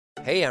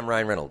Hey, I'm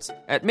Ryan Reynolds.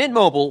 At Mint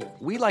Mobile,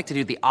 we like to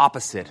do the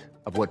opposite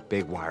of what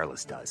Big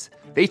Wireless does.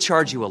 They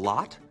charge you a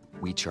lot,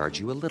 we charge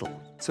you a little.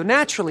 So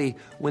naturally,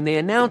 when they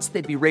announced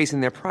they'd be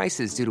raising their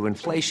prices due to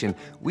inflation,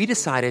 we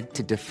decided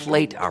to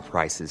deflate our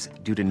prices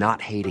due to not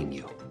hating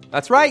you.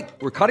 That's right.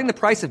 We're cutting the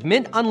price of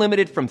Mint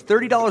Unlimited from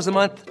 $30 a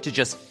month to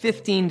just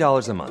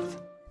 $15 a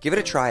month. Give it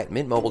a try at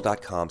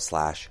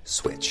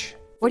mintmobile.com/switch.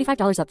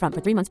 $45 up front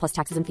for 3 months plus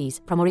taxes and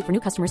fees. Promo rate for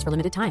new customers for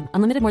limited time.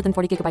 Unlimited more than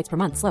 40 gigabytes per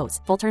month slows.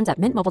 Full terms at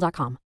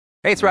mintmobile.com.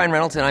 Hey, it's Ryan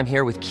Reynolds, and I'm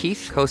here with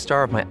Keith,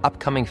 co-star of my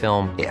upcoming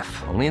film,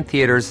 If, only in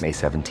theaters May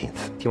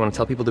 17th. Do you want to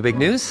tell people the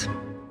big news?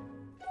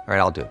 All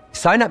right, I'll do it.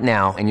 Sign up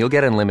now and you'll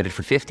get unlimited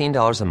for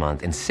 $15 a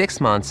month and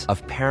 6 months of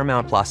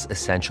Paramount Plus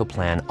Essential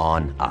Plan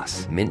on us.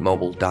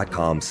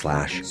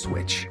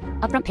 mintmobile.com/switch.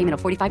 Upfront payment of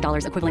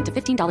 $45 equivalent to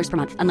 $15 per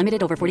month.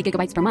 Unlimited over 40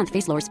 gigabytes per month.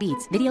 Face lower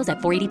speeds. Videos at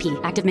 480p.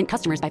 Active Mint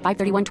customers by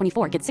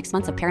 531.24 get 6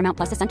 months of Paramount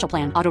Plus Essential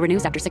Plan. Auto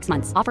renews after 6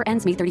 months. Offer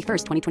ends May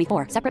 31st,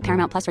 2024. Separate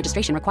Paramount Plus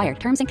registration required.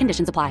 Terms and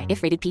conditions apply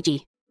if rated PG.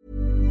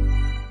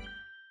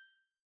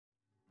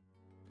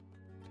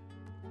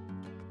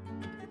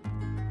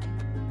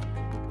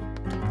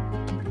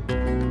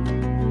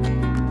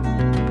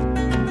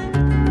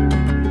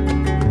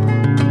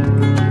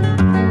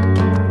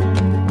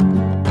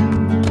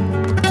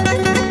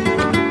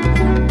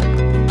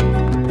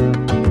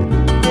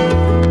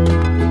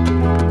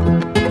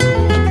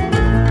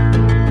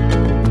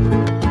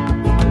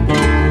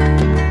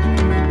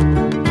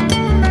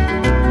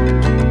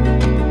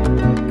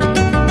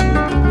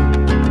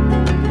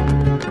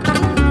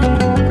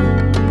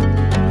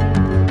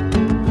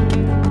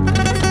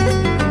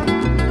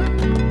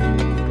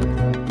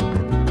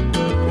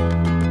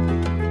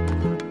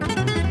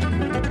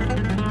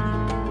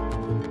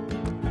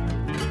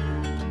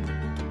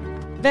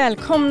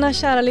 Välkomna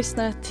kära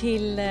lyssnare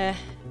till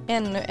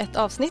ännu ett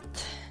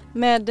avsnitt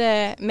med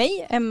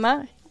mig,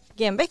 Emma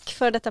Genbeck,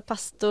 för detta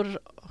pastor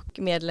och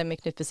medlem i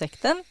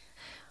Knutbysekten.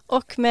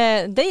 Och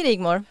med dig,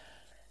 Rigmor.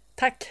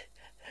 Tack.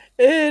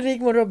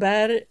 Rigmor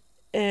Robert,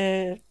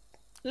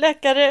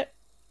 läkare,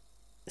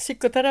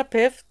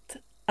 psykoterapeut,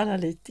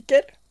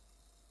 analytiker.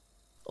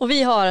 Och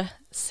vi har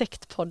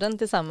Sektpodden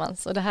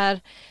tillsammans och det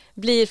här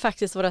blir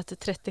faktiskt vårt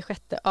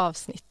 36:e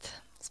avsnitt.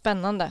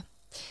 Spännande.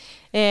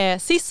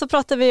 Sist så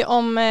pratade vi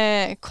om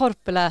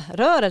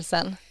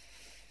Korpela-rörelsen.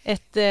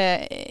 Ett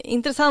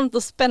intressant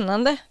och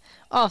spännande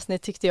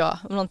avsnitt tyckte jag.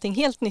 Om någonting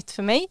helt nytt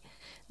för mig.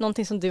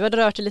 Någonting som du hade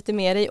rört dig lite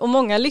mer i. Och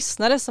många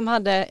lyssnare som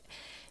hade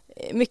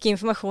mycket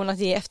information att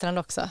ge i efterhand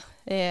också.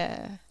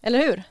 Eller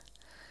hur?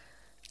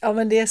 Ja,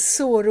 men det är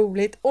så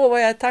roligt.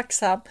 Vad jag är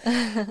tacksam.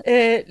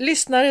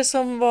 Lyssnare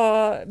som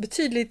var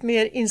betydligt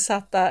mer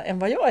insatta än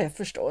vad jag är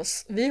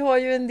förstås. Vi har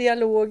ju en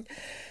dialog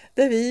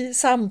där vi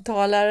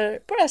samtalar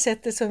på det här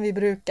sättet som vi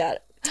brukar.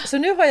 Så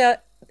nu har jag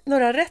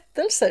några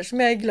rättelser som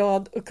jag är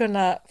glad att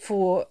kunna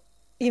få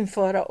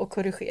införa och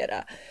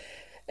korrigera.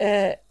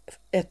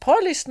 Ett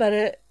par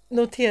lyssnare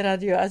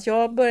noterade ju att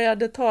jag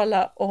började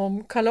tala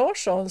om Carl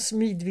Larssons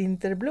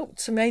Midvinterblot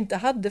som jag inte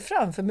hade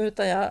framför mig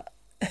utan jag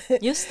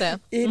just det.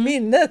 i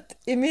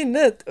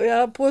minnet. Och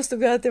jag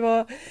påstod att det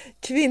var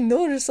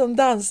kvinnor som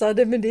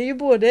dansade, men det är ju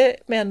både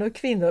män och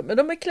kvinnor. Men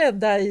de är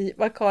klädda i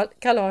vad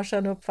Carl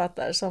Larsson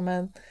uppfattar som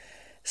en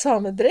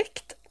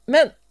samedräkt.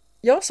 Men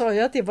jag sa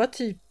ju att det var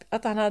typ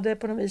att han hade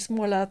på något vis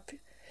målat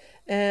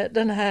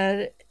den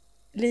här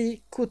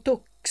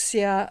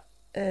likotoxia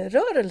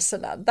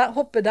rörelserna,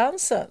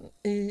 hoppedansen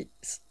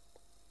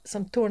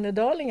som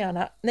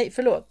tornedalingarna,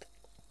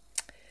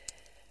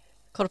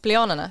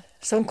 Korpelianerna.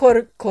 Som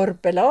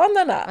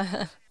korpelanerna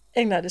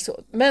ägnade sig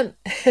åt. Men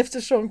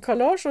eftersom Carl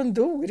Larsson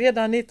dog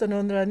redan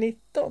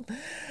 1919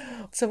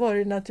 så var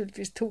det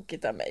naturligtvis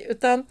tokigt av mig.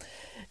 Utan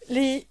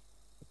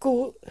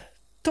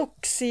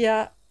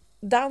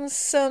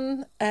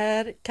likotoxia-dansen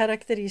är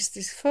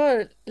karaktäristisk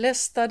för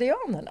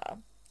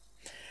lästadianerna.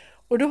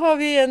 Och då har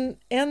vi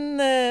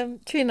en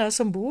kvinna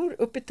som bor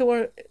uppe i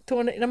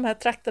de här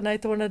trakterna i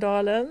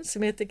Tornedalen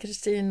som heter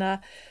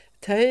Kristina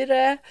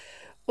Töjre.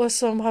 Och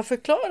som har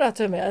förklarat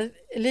för mig att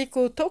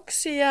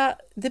likotoxia,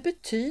 det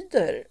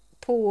betyder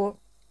på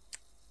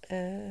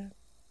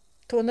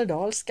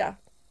tornedalska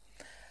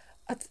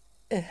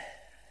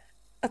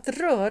att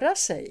röra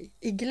sig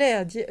i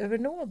glädje över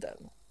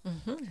nåden.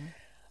 Mm-hmm.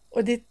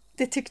 Och det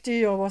tyckte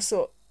jag var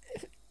så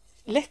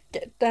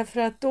läckert,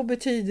 därför att då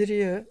betyder det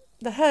ju,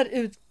 det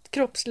här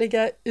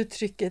kroppsliga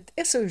uttrycket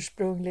är så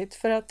ursprungligt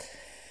för att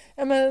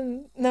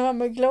när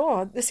man är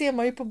glad, det ser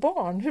man ju på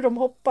barn, hur de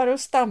hoppar och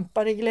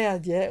stampar i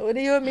glädje. Och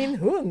det gör min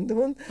hund.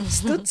 Hon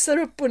studsar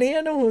upp och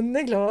ner när hon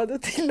är glad.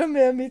 Och till och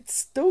med mitt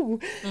sto.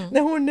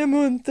 När hon är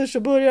munter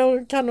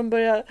så kan hon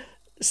börja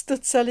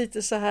studsa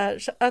lite så här.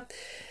 Så att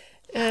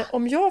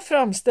om jag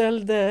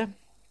framställde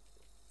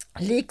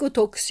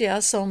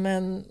likotoxia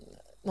som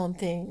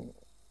någonting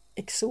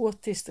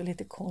exotiskt och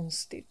lite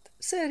konstigt,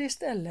 så är det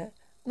istället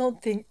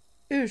någonting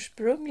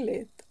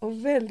ursprungligt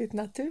och väldigt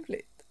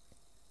naturligt.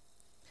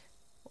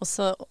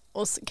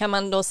 Och kan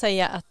man då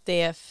säga att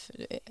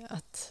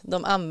att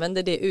de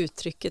använde det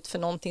uttrycket för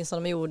någonting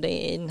som de gjorde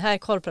i den här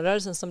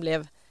korprörelsen som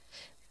blev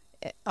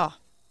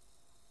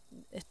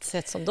ett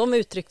sätt som de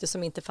uttryckte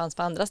som inte fanns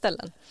på andra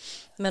ställen.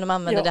 Men de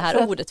använde det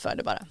här ordet för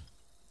det bara.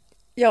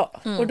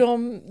 Ja, och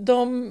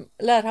de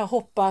lär ha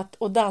hoppat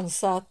och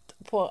dansat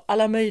på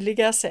alla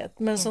möjliga sätt.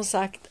 Men som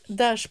sagt,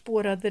 där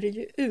spårade det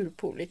ju ur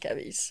på olika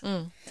vis.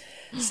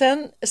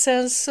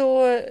 Sen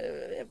så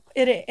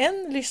är det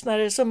en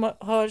lyssnare som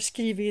har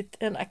skrivit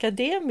en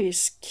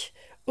akademisk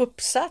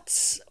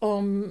uppsats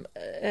om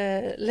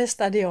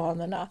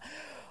lästadianerna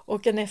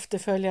och en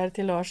efterföljare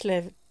till Lars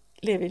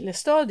Levi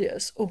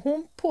Lestadius. Och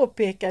hon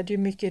påpekade ju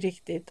mycket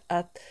riktigt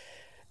att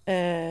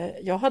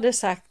jag hade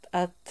sagt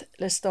att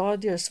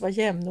Lestadius var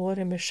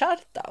jämnårig med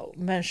Schartau,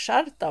 men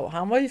Schartau,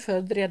 han var ju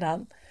född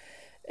redan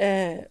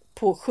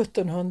på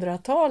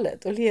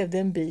 1700-talet och levde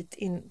en bit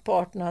in på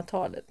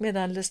 1800-talet,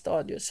 medan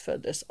Lestadius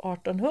föddes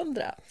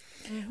 1800.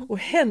 Och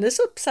hennes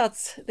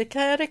uppsats, det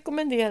kan jag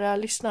rekommendera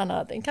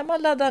lyssnarna, den kan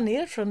man ladda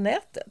ner från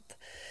nätet.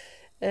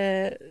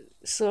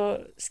 Så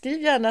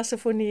skriv gärna så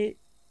får ni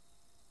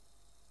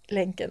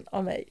länken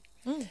av mig.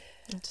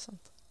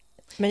 Intressant.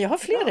 Men jag har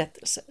fler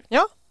rättelser.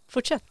 Ja,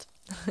 fortsätt.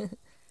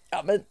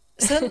 Ja, men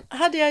sen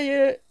hade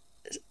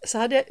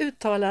jag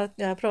uttalat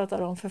när jag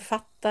pratade om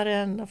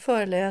författaren och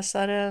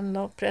föreläsaren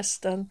och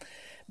prästen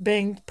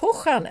Bengt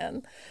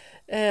Pohjanen.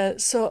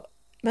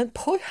 Men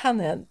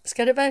Pohjanen,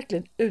 ska det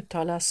verkligen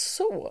uttalas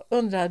så?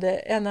 Undrade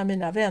en av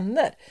mina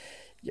vänner.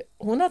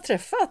 Hon har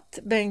träffat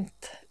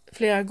Bengt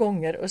flera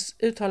gånger och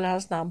uttalar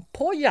hans namn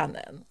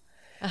Pohjanen.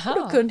 Och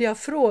då kunde jag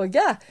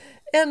fråga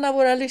en av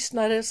våra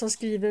lyssnare som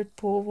skriver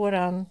på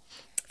våran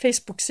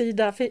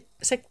Facebook-sida,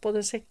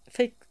 Sektpoddens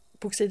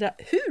Facebook-sida,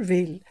 hur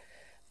vill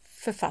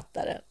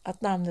författaren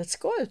att namnet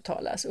ska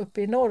uttalas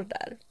uppe i norr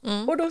där?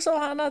 Och då sa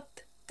han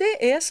att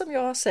det är som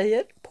jag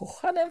säger,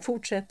 Pohjanen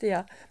fortsätter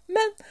jag,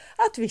 men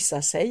att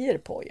vissa säger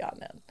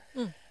Pohjanen.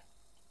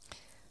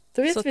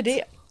 Då vet vi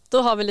det.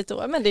 Då har vi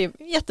lite men det är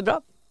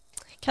jättebra.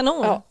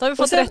 Kanon, ja. Då har vi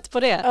fått rätt på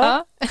det.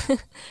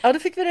 Ja, då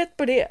fick vi rätt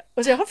på det.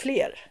 Och så jag har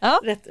fler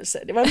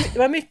rättelser. Det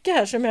var mycket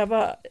här som jag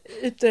var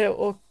ute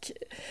och...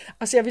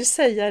 Alltså jag vill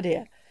säga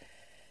det.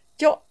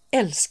 Jag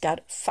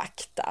älskar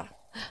fakta.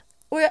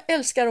 Och jag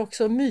älskar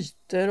också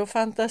myter och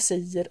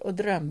fantasier och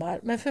drömmar.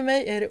 Men för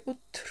mig är det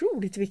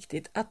otroligt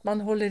viktigt att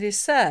man håller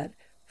isär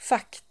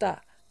fakta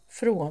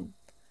från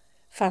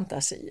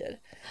fantasier.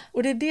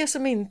 Och det är det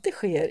som inte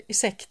sker i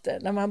sekter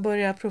när man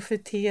börjar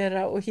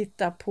profetera och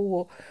hitta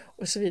på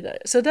och så vidare.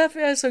 Så därför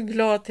är jag så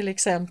glad till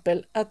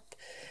exempel att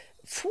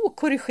få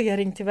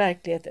korrigering till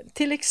verkligheten.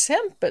 Till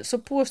exempel så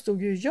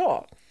påstod ju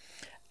jag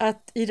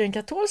att i den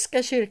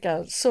katolska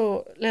kyrkan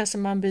så läser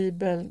man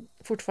Bibeln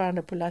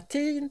fortfarande på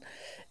latin,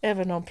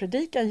 även om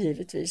predikan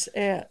givetvis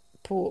är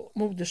på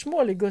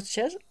modersmål i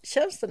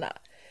gudstjänsterna.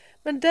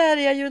 Men där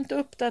är jag ju inte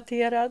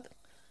uppdaterad.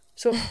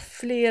 Så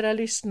flera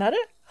lyssnare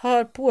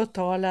har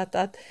påtalat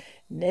att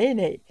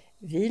nej,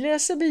 vi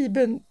läser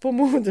Bibeln på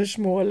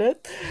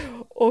modersmålet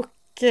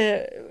och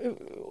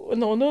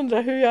någon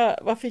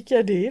undrar var fick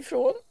jag det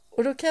ifrån?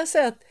 Och då kan jag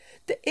säga att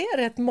det är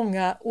rätt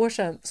många år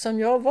sedan som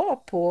jag var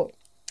på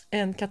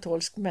en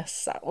katolsk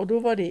mässa och då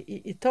var det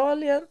i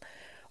Italien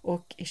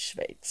och i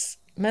Schweiz.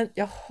 Men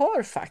jag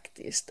har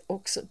faktiskt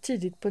också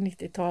tidigt på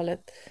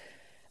 90-talet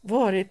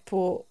varit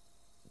på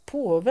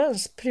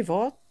påvens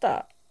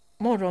privata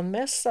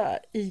morgonmässa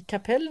i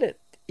kapellet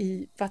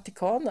i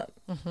Vatikanen.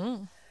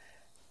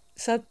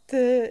 Så att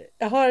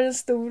jag har en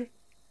stor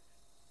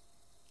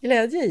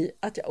glädje i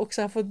att jag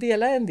också har fått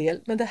dela en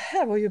del. Men det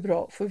här var ju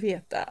bra att få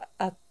veta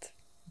att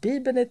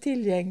Bibeln är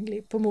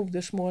tillgänglig på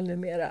modersmål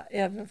numera,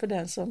 även för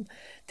den som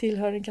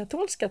tillhör den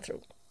katolska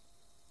tron.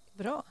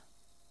 Bra.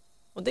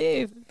 Och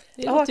det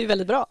låter ju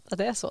väldigt bra att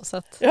det är så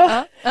att,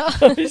 ja,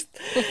 visst.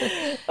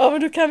 Ja,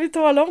 men då kan vi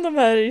tala om de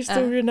här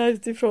historierna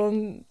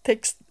utifrån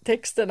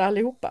texten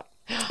allihopa.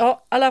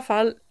 Ja, i alla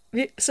fall,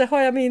 så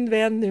har jag min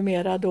vän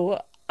numera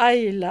då,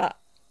 Ayla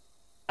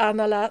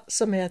Anala,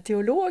 som är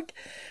teolog.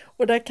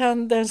 Och där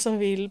kan den som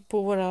vill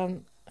på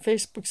våran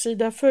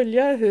Facebook-sida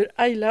följa hur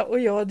Ayla och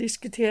jag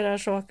diskuterar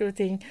saker och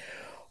ting.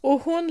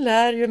 Och hon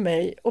lär ju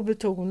mig att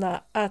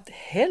betona att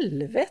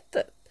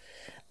helvetet,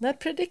 när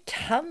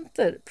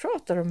predikanter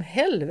pratar om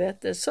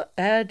helvetet så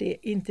är det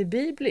inte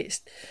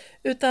bibliskt,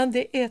 utan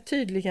det är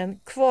tydligen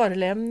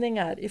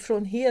kvarlämningar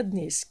ifrån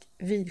hednisk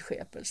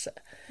vidskepelse.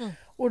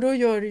 Och då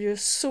gör det ju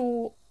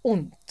så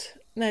ont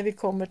när vi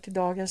kommer till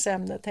dagens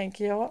ämne,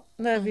 tänker jag,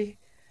 när vi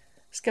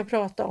ska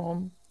prata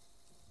om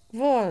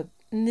vad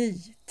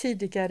ni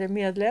tidigare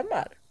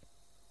medlemmar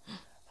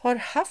har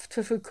haft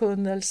för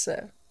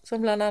förkunnelse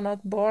som bland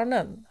annat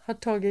barnen har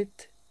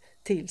tagit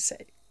till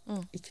sig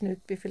i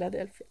Knutby,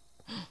 Philadelphia.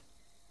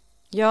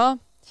 Ja,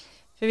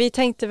 för vi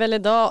tänkte väl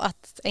idag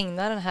att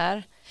ägna det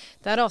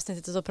här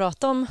avsnittet att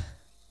prata om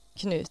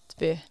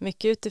Knutby.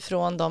 Mycket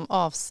utifrån de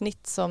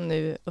avsnitt som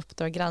nu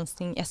Uppdrag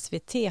granskning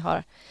SVT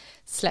har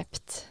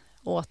släppt.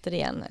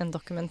 Återigen en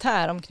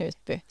dokumentär om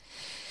Knutby.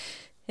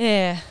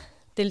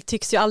 Det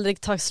tycks ju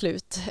aldrig ta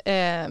slut.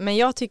 Men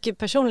jag tycker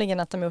personligen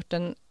att de har gjort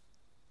en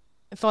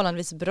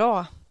förhållandevis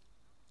bra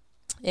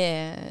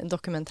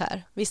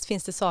dokumentär. Visst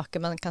finns det saker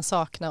man kan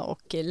sakna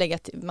och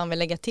man vill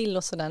lägga till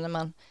och sådär när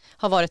man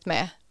har varit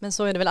med. Men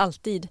så är det väl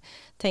alltid,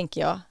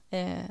 tänker jag.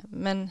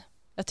 Men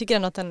jag tycker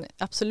ändå att den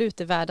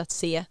absolut är värd att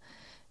se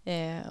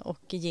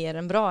och ger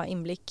en bra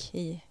inblick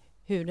i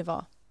hur det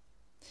var.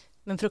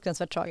 Men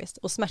fruktansvärt tragiskt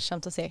och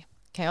smärtsamt att se,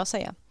 kan jag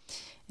säga.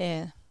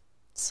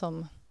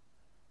 Som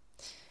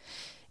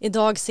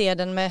idag ser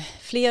den med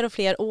fler och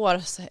fler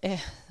år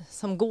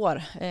som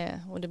går.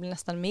 Och det blir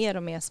nästan mer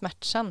och mer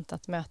smärtsamt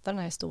att möta den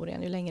här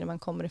historien ju längre man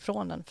kommer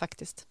ifrån den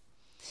faktiskt.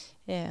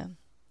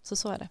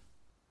 Så är det.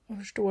 Jag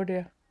förstår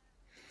det.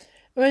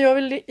 Men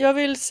jag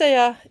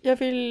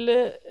vill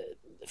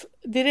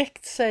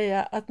direkt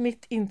säga att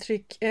mitt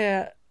intryck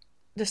är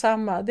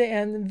detsamma. Det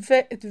är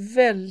ett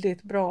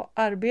väldigt bra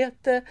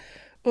arbete.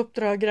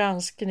 Uppdrag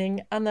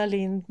granskning, Anna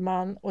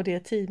Lindman och det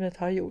teamet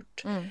har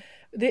gjort.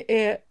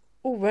 Det är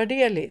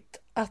ovärderligt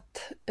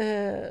att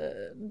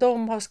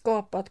de har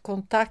skapat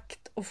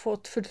kontakt och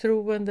fått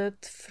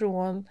förtroendet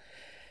från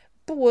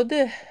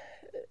både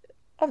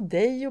av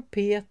dig och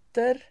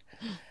Peter,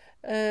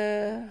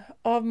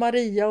 av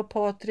Maria och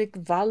Patrik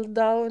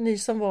Waldau, ni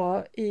som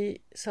var i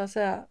så att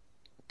säga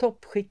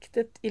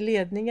toppskiktet i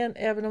ledningen,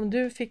 även om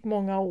du fick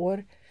många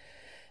år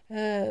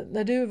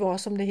när du var,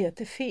 som det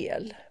heter,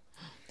 fel.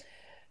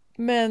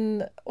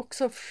 Men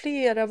också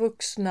flera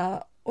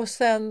vuxna och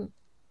sen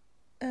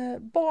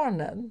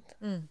barnen.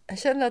 Jag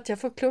känner att jag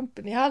får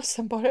klumpen i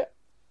halsen bara.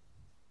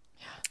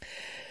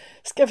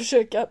 Ska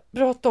försöka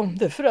prata om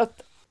det, för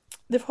att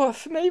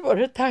för mig var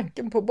det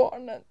tanken på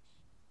barnen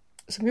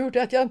som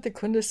gjorde att jag inte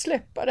kunde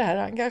släppa det här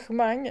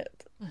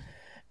engagemanget.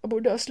 Jag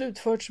borde ha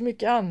slutfört så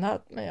mycket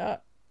annat, men jag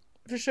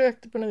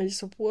försökte på något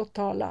vis att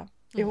påtala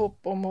i hopp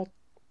om att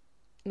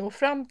nå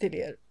fram till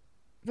er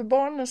för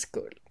barnens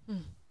skull.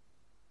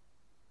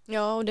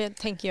 Ja, och det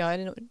tänker jag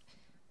är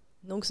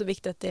nog så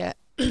viktigt att det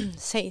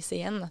sägs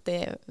igen, att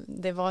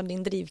det var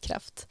din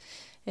drivkraft.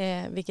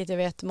 Vilket jag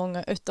vet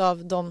många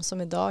utav de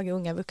som idag är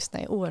unga vuxna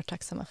är oerhört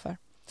tacksamma för.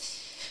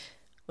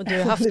 Och du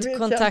har haft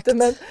kontakt. Inte,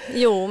 men...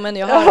 Jo, men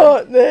jag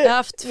har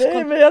haft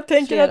men jag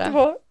tänker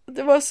flera. Att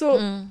det var så,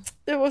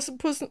 det var så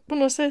på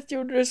något sätt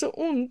gjorde det så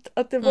ont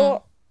att det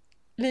var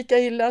lika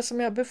illa som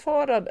jag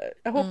befarade.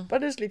 Jag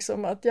hoppades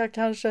liksom att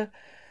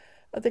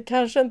det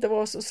kanske inte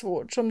var så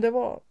svårt som det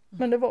var,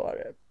 men det var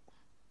det.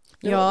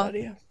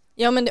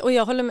 Ja, men och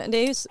jag håller med. Det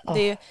är ju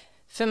det är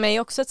för mig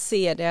också att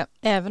se det,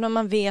 även om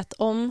man vet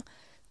om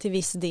till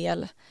viss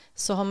del,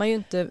 så har man ju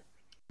inte,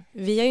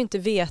 vi har ju inte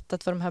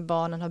vetat vad de här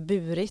barnen har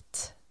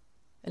burit,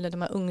 eller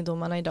de här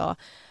ungdomarna idag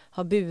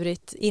har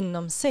burit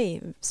inom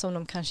sig, som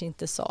de kanske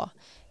inte sa.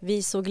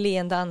 Vi såg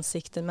leende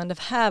ansikten, men det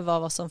här var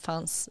vad som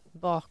fanns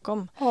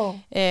bakom.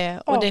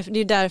 Och det är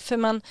ju därför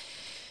man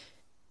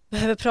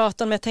behöver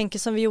prata om, jag tänker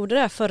som vi gjorde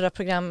det här förra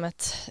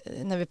programmet,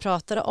 när vi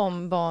pratade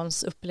om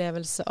barns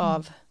upplevelse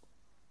av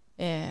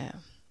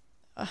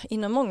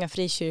inom många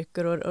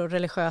frikyrkor och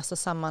religiösa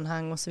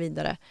sammanhang och så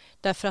vidare.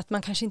 Därför att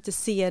man kanske inte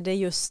ser det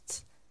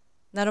just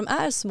när de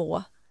är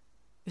små,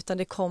 utan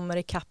det kommer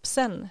i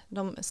kapsen.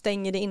 De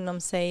stänger det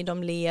inom sig,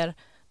 de ler,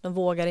 de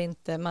vågar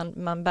inte,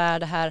 man bär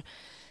det här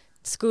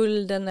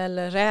skulden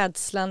eller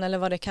rädslan eller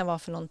vad det kan vara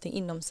för någonting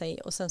inom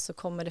sig, och sen så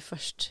kommer det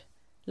först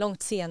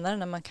långt senare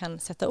när man kan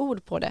sätta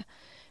ord på det.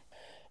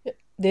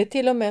 Det är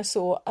till och med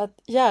så att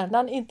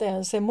hjärnan inte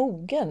ens är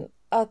mogen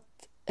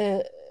att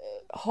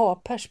ha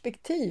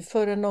perspektiv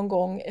förrän någon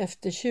gång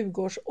efter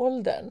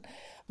 20-årsåldern.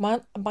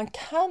 Man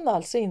kan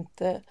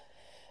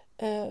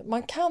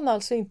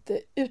alltså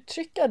inte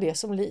uttrycka det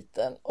som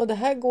liten. Och det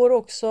här går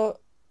också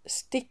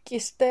stick i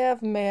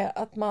stäv med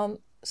att man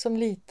som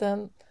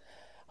liten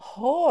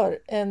har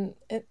en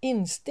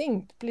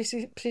instinkt,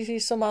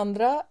 precis som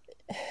andra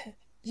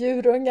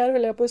djurungar,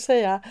 vill jag på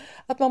säga,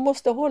 att man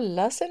måste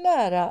hålla sig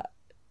nära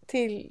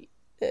till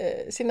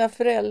sina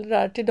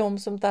föräldrar, till de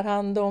som tar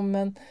hand om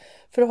en,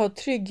 för att ha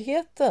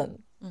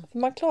tryggheten. För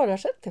man klarar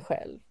sig inte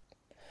själv.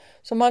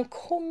 Så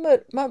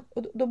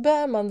då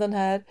bär man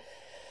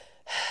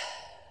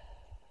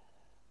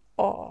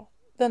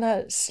den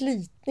här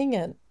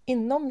slitningen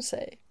inom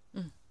sig.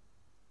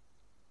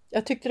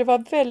 Jag tyckte det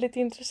var väldigt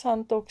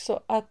intressant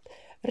också att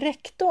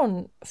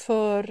rektorn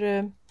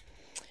för,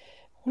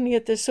 hon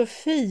heter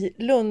Sofie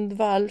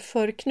Lundvall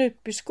för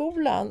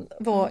Knutbyskolan,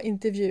 var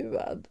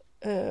intervjuad.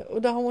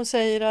 Och där hon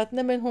säger att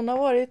hon har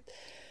varit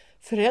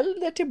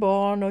förälder till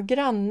barn och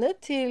granne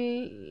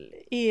till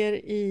er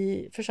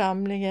i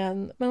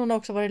församlingen, men hon har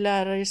också varit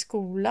lärare i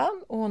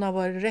skolan och hon har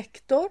varit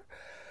rektor.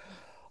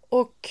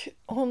 Och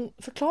hon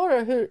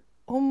förklarar hur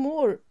hon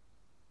mår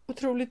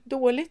otroligt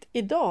dåligt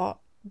idag,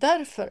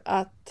 därför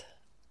att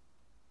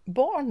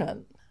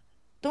barnen,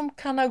 de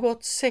kan ha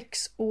gått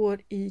 6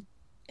 år i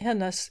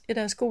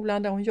den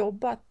skolan där hon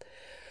jobbat.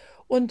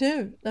 Och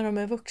nu när de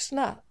är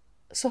vuxna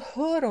så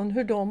hör hon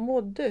hur de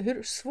mådde,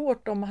 hur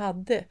svårt de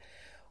hade.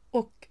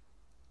 Och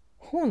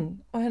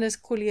hon och hennes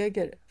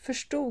kollegor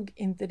förstod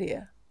inte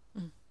det.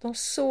 De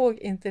såg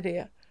inte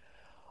det.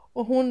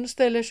 Och hon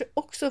ställer sig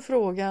också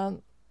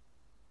frågan,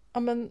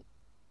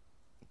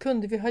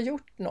 kunde vi ha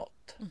gjort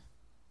något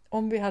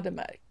om vi hade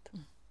märkt?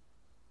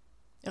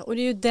 Ja, och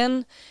det är ju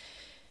den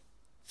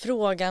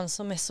frågan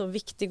som är så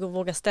viktig att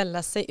våga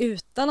ställa sig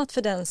utan att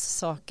för den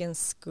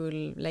sakens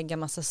skull lägga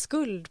massa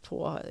skuld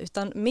på.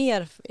 Utan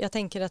mer, jag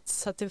tänker att,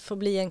 så att det får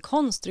bli en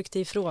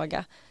konstruktiv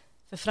fråga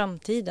för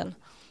framtiden.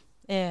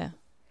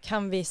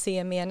 Kan vi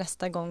se mer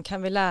nästa gång?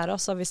 Kan vi lära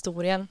oss av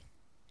historien?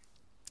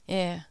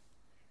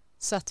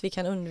 Så att vi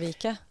kan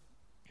undvika.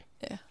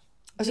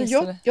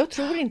 Alltså jag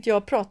tror inte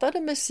jag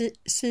pratade med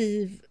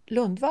Siv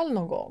Lundvall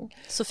någon gång.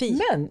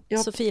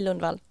 Sofie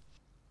Lundvall.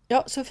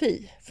 Ja,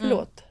 Sofie,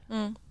 förlåt.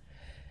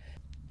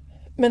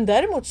 Men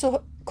däremot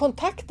så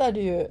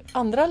kontaktade ju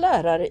andra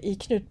lärare i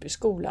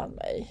Knutbyskolan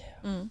mig.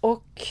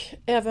 Och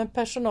även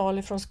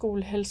personal från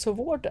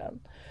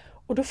skolhälsovården.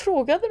 Och då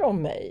frågade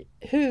de mig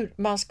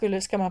hur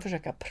ska man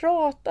försöka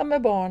prata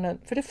med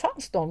barnen. För det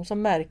fanns de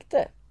som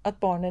märkte att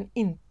barnen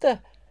inte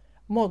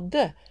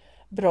mådde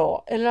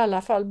bra. Eller i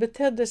alla fall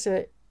betedde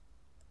sig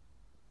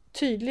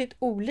tydligt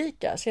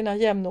olika sina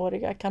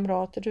jämnåriga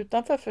kamrater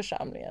utanför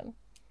församlingen.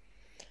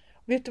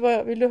 Vet du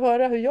vad, vill du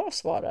höra hur jag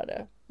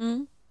svarade?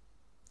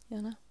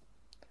 Gärna.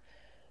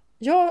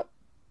 Jag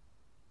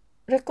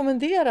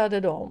rekommenderade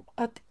dem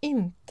att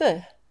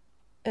inte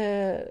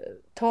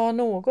ta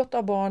något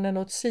av barnen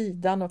åt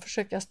sidan och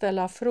försöka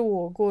ställa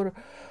frågor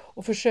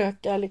och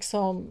försöka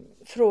liksom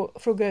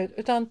fråga ut,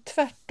 utan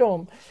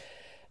tvärtom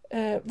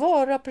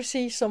vara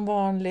precis som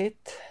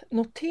vanligt,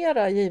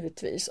 notera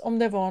givetvis om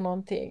det var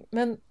någonting,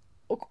 men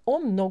och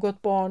om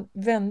något barn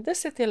vände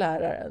sig till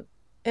läraren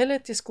eller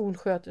till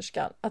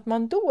skolsköterskan, att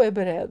man då är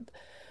beredd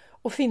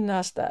att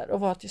finnas där och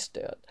vara till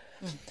stöd.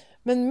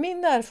 Men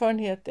min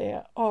erfarenhet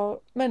är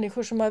av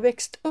människor som har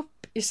växt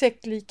upp i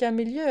sektlika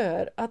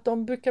miljöer att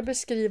de brukar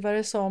beskriva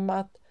det som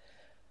att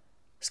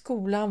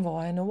skolan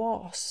var en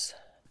oas.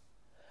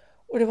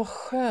 Och det var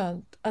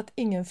skönt att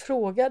ingen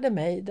frågade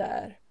mig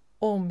där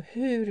om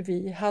hur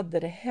vi hade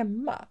det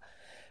hemma.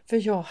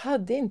 För jag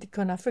hade inte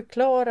kunnat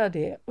förklara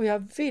det och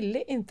jag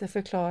ville inte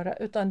förklara,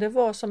 utan det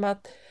var som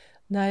att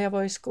när jag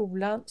var i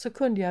skolan så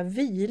kunde jag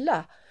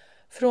vila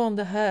från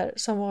det här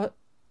som var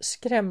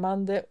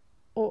skrämmande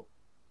och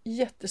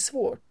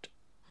jättesvårt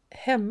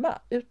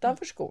hemma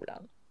utanför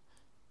skolan.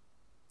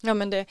 Ja,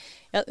 men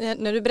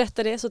när du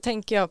berättar det så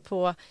tänker jag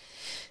på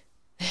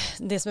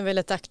det som är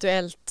väldigt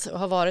aktuellt och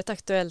har varit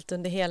aktuellt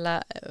under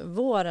hela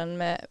våren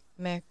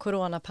med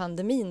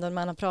coronapandemin, då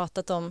man har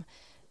pratat om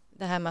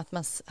det här med att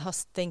man har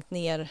stängt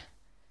ner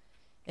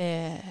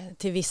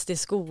till viss del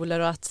skolor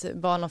och att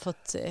barn har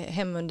fått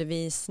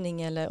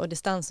hemundervisning och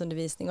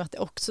distansundervisning, och att det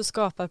också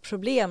skapar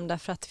problem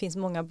därför att det finns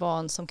många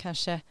barn som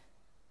kanske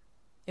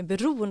är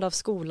beroende av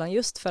skolan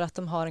just för att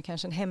de har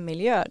kanske en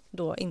hemmiljö,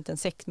 då inte en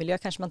sektmiljö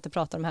kanske man inte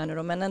pratar om här nu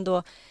då, men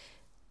ändå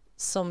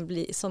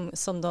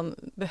som de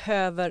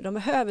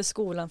behöver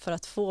skolan för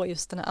att få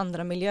just den här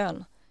andra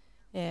miljön.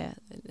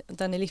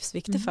 Den är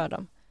livsviktig för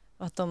dem.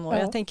 Och att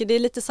jag tänker det är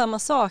lite samma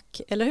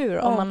sak, eller hur?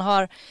 Om man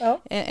har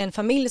en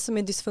familj som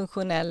är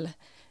dysfunktionell,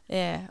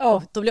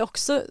 och då blir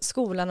också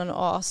skolan en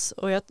oas.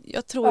 Och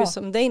jag tror ju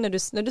som dig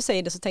när du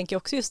säger det, så tänker jag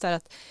också just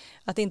där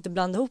att inte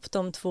blanda ihop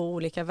de två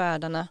olika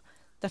världarna.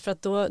 Därför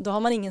att då har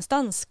man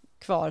ingenstans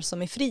kvar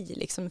som är fri,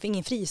 liksom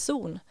ingen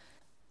frizon.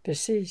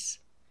 Precis.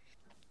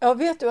 Ja,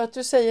 vet du att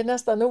du säger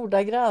nästan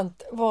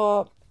ordagrant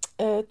vad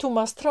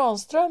Thomas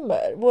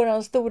Tranströmer,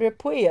 våran store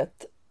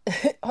poet,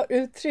 har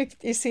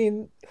uttryckt i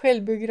sin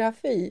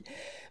självbiografi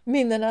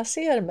Minnena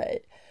ser mig.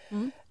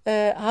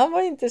 Han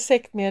var inte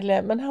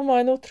sektmedlem, men han var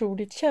en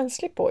otroligt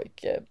känslig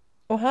pojke.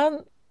 Och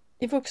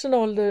i vuxen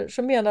ålder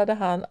så menade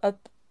han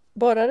att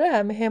bara det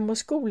här med hem- och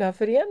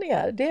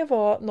skolaföreningar,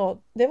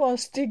 det var en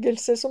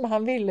styggelse som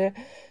han ville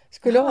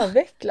skulle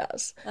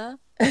avvecklas.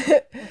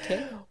 Okay.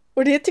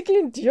 Och det tycker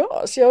inte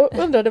jag, så jag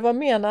undrade vad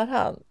menar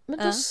han. Men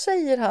då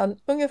säger han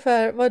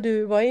ungefär vad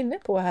du var inne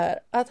på här,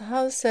 att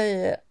han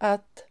säger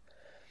att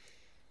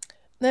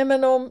nej,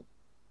 men om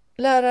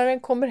läraren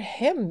kommer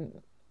hem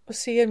och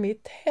ser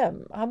mitt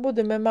hem, han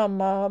bodde med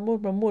mamma,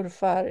 mormor och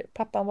morfar,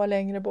 pappan var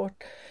längre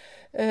bort,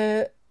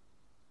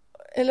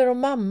 eller om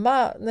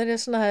mamma när det är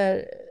såna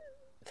här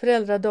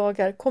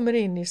föräldradagar kommer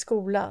in i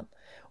skolan,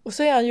 och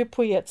så är han ju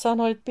poet så han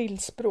har ett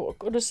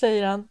bildspråk, och då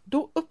säger han,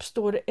 då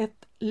uppstår det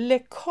ett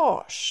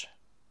läckage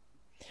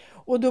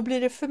och då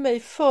blir det för mig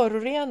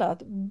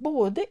förorenat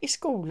både i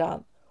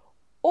skolan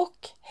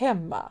och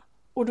hemma,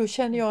 och då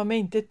känner jag mig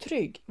inte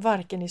trygg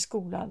varken i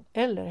skolan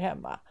eller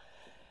hemma.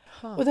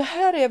 Och det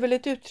här är väl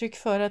ett uttryck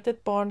för att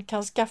ett barn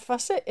kan skaffa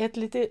sig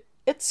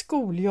ett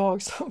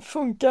skoljag som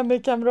funkar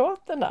med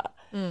kamraterna.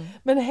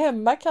 Men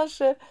hemma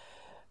kanske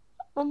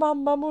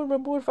mamma, mormor,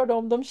 morfar,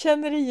 de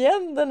känner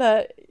igen den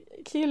här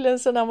killen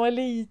sedan han var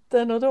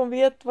liten och de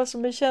vet vad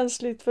som är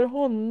känsligt för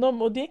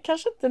honom, och det är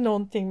kanske inte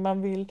någonting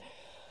man vill.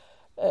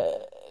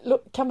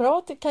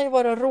 Kamrater kan ju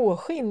vara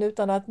råskinn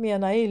utan att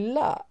mena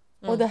illa.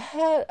 Och det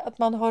här att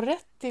man har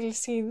rätt till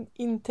sin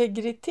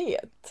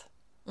integritet,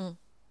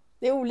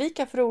 det är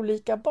olika för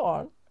olika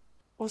barn.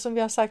 Och som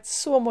vi har sagt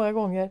så många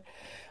gånger,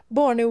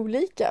 barn är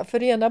olika.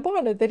 För ena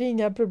barnet är det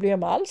inga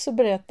problem alls att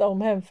berätta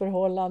om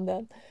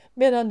hemförhållanden,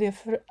 medan det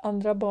för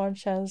andra barn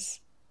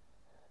känns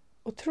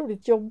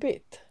otroligt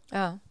jobbigt.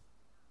 Ja.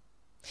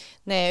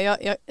 Nej,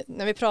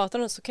 när vi pratar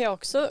om det så kan jag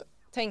också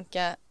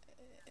tänka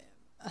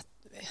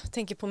jag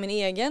tänker på min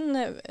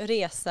egen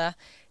resa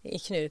i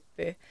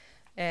Knutby.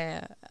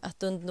 Att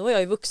då var jag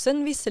ju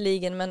vuxen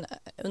visserligen, men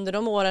under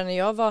de åren när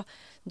jag var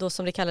då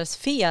som det kallades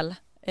fel,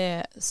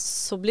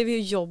 så blev ju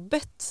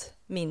jobbet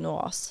min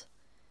oas.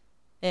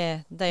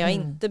 Där jag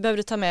inte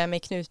behövde ta med mig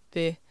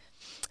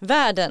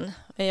Knutby-världen.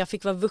 Jag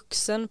fick vara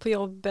vuxen på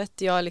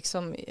jobbet.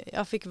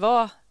 Jag fick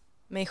vara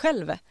mig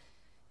själv.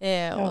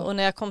 Och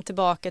när jag kom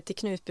tillbaka till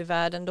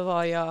Knutby-världen, då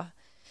var jag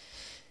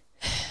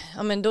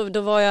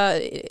då var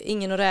jag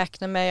ingen att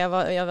räkna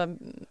med.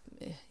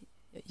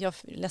 Jag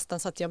nästan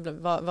så att jag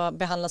var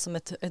behandlad som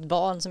ett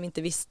barn som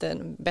inte visste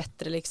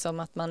bättre, liksom,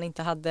 att man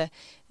inte hade,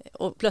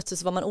 och plötsligt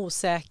så var man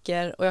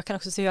osäker, och jag kan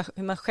också se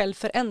hur man själv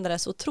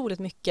förändrades otroligt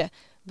mycket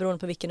beroende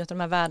på vilken av de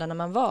här världarna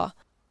man var.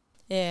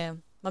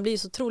 Man blir ju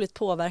så otroligt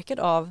påverkad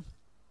av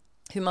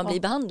hur man blir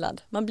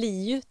behandlad. Man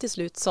blir ju till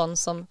slut sån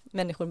som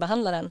människor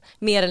behandlar en,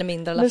 mer eller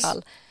mindre i alla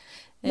fall.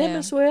 Nej,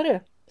 men så är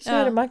det. Så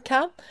är det. Man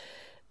kan.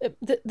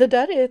 Det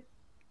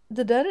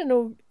där är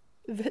nog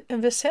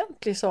en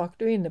väsentlig sak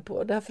du är inne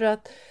på, därför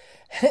att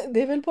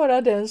det är väl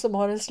bara den som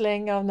har en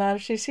släng av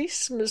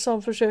narcissism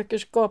som försöker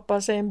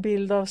skapa sig en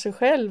bild av sig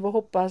själv och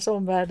hoppas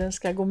omvärlden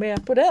ska gå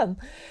med på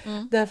den.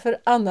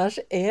 Därför annars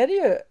är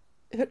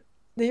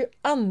det ju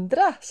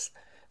andras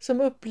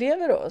som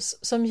upplever oss,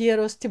 som ger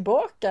oss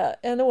tillbaka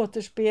en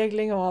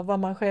återspegling av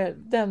vad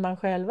den man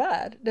själv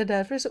är. Det är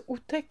därför det är så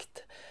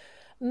otäckt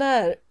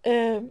när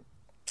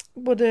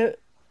både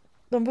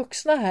de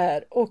vuxna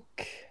här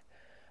och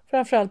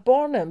framförallt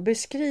barnen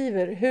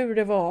beskriver hur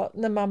det var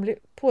när man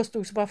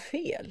påstods vara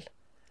fel.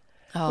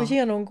 Ja. Och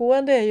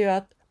genomgående är ju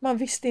att man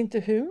visste inte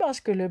hur man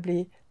skulle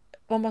bli,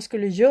 vad man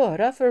skulle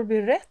göra för att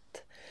bli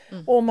rätt.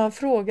 Och om man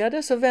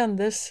frågade så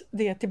vändes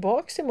det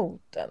tillbaks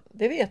emot den.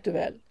 Det vet du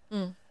väl?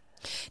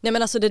 Nej,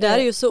 men alltså det där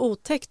är ju så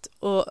otäckt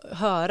att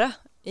höra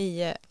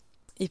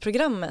i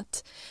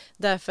programmet.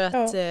 Därför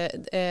att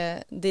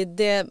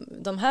det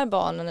de här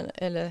barnen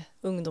eller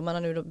ungdomarna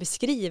nu då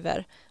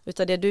beskriver,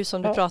 utav det du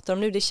pratar om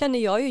nu, det känner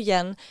jag ju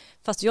igen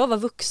fast jag var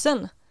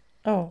vuxen.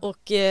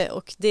 Och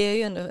det är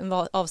ju en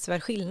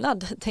avsevärd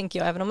skillnad, tänker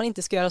jag. Även om man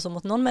inte ska göra så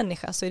mot någon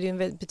människa, så är det ju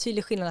en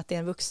betydlig skillnad att det är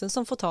en vuxen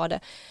som får ta det.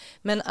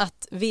 Men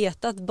att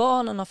veta att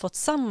barnen har fått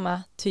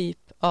samma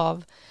typ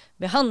av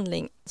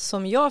behandling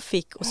som jag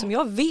fick, och som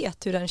jag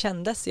vet hur den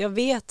kändes. Jag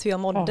vet hur jag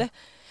mådde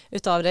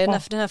utav det.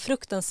 Den här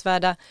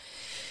fruktansvärda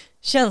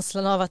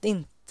känslan av att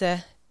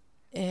inte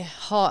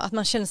att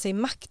man känner sig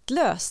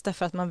maktlös,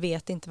 därför att man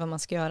vet inte vad man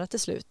ska göra till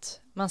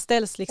slut. Man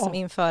ställs liksom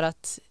inför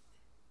att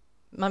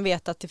man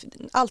vet att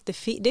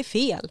det är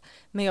fel,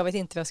 men jag vet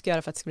inte vad jag ska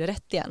göra för att det ska bli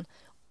rätt igen.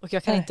 Och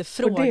jag kan inte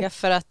fråga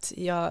för att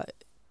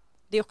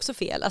det är också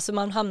fel. Alltså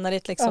man hamnar i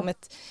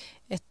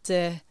ett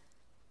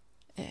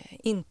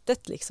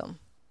intet liksom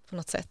på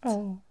något sätt.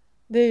 Ja,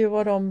 det är ju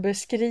vad de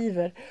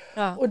beskriver.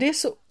 Ja. Och det är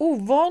så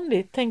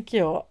ovanligt, tänker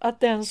jag, att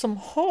den som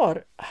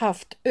har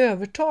haft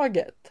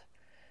övertaget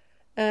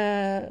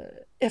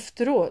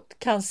efteråt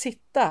kan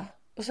sitta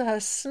och så här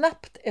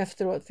snabbt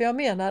efteråt. För jag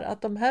menar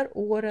att de här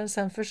åren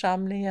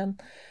sedan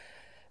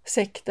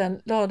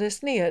sekten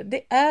lades ner,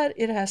 det är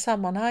i det här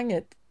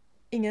sammanhanget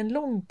ingen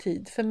lång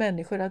tid för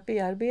människor att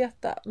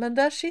bearbeta. Men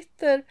där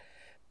sitter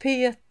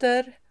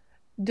Peter,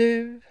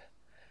 du,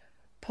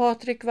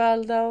 Patrik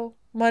Waldau,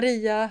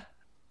 Maria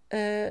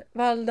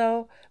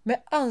Waldau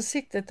med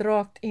ansiktet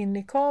rakt in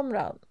i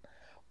kameran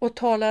och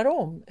talar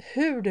om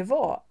hur det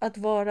var att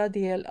vara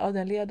del av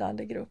den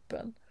ledande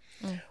gruppen.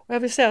 Och jag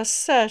vill säga,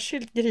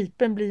 särskilt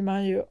gripen blir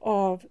man ju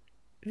av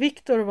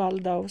Viktor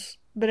Waldaus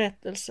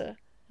berättelse.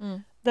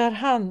 Där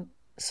han,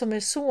 som är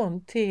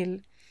son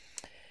till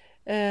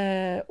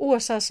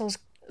Åsa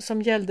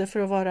som gällde för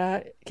att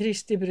vara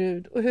Kristi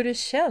brud, och hur det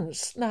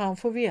känns när han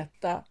får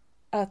veta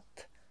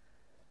att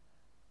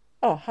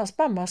hans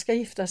mamma ska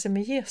gifta sig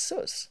med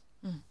Jesus.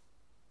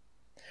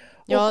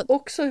 Och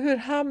också hur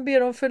han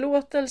ber om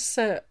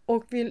förlåtelse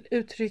och vill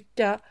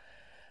uttrycka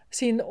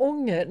sin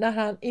ånger när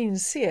han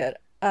inser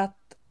att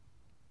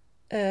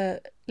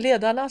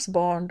ledarnas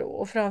barn då,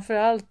 och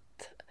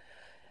framförallt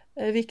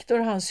Viktor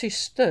och hans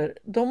syster,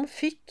 de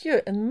fick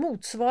ju en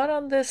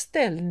motsvarande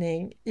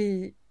ställning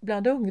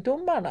bland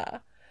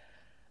ungdomarna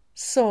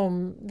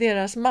som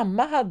deras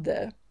mamma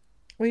hade,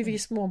 och i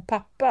viss mån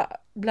pappa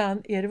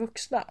bland er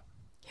vuxna.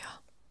 Ja.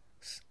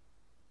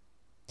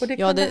 Och det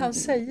kunde han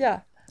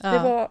säga.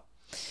 Ja.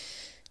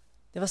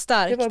 Det var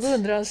starkt. Det var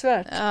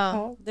beundransvärt.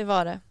 Ja, det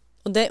var det.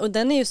 Och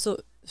den är ju så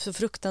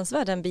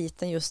fruktansvärd, den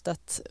biten, just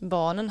att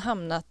barnen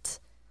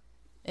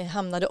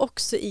hamnade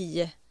också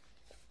i,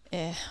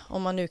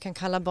 om man nu kan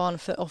kalla barn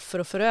för offer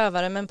och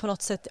förövare, men på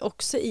något sätt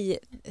också i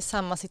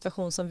samma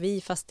situation som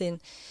vi, fast i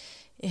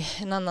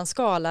en annan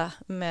skala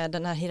med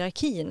den här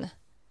hierarkin.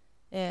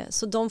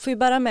 Så de får ju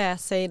bära med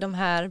sig de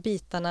här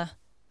bitarna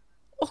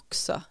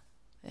också.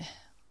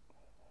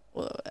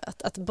 Och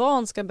att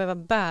barn ska behöva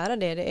bära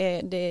det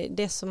är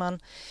det som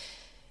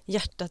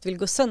hjärtat vill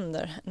gå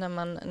sönder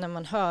när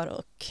man hör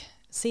och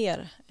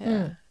ser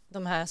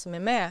de här som är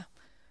med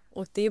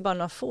Och det är ju bara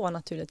några få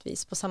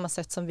naturligtvis, på samma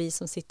sätt som vi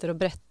som sitter och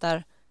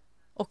berättar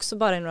också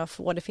bara är några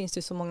få. Det finns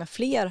ju så många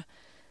fler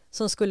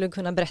som skulle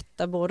kunna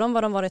berätta både om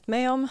vad de varit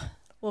med om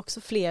och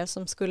också fler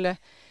som skulle,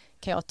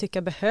 kan jag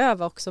tycka,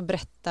 behöva också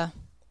berätta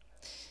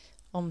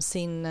om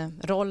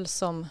sin roll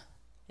som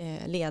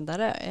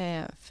ledare.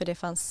 För det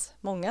fanns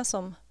många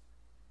som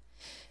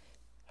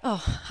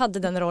hade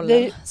den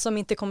rollen som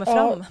inte kommer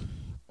fram.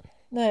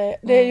 Nej,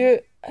 det är ju,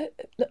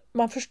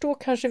 man förstår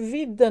kanske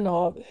vidden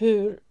av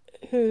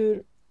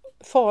hur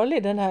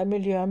farlig den här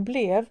miljön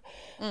blev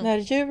när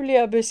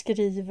Julia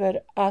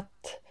beskriver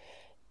att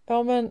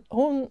men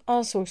hon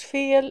ansågs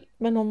fel,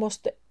 men hon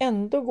måste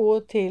ändå gå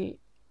till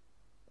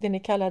det ni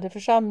kallade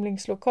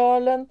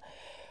församlingslokalen,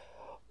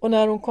 och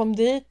när hon kom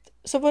dit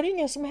så var det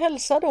ingen som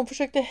hälsade. Hon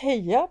försökte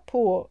heja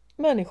på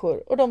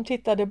människor och de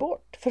tittade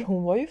bort, för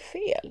hon var ju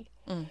fel.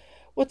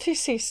 Och till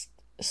sist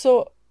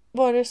så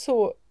var det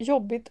så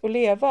jobbigt att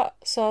leva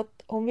så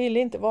att hon ville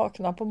inte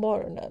vakna på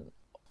morgonen,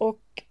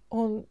 och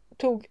hon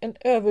tog en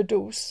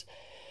överdos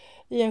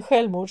i en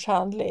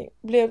självmordshandling,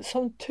 blev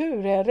som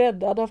tur är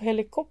räddad av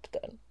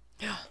helikoptern.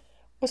 Ja.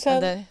 Och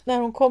sen när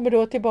hon kommer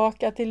då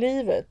tillbaka till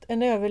livet,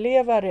 en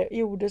överlevare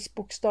i ordets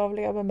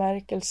bokstavliga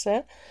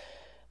bemärkelse,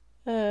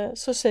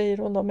 så säger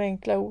hon de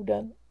enkla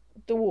orden: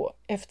 då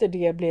efter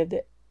det blev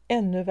det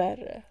ännu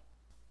värre.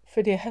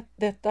 För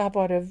detta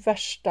var det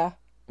värsta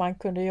man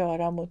kunde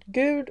göra mot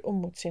Gud och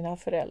mot sina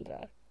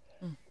föräldrar.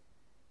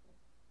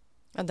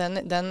 Ja,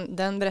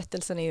 den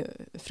berättelsen är ju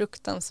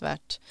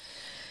fruktansvärt.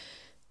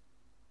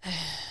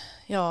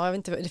 Ja, jag vet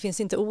inte, det finns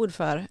inte ord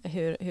för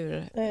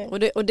hur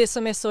och det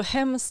som är så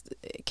hemskt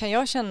kan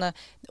jag känna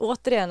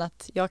återigen,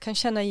 att jag kan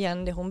känna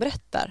igen det hon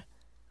berättar.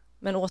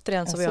 Men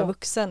återigen så var jag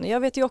vuxen. Jag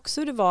vet ju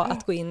också hur det var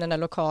att gå in i den där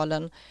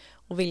lokalen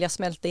och vilja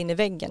smälta in i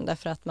väggen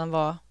därför att man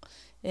var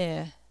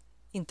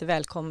inte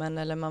välkommen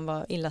eller man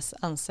var illa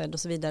ansedd och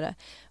så vidare.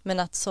 Men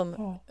att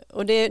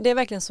och det är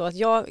verkligen så att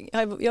jag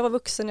var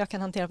vuxen, jag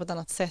kan hantera på ett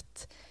annat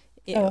sätt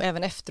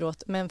även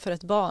efteråt, men för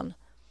ett barn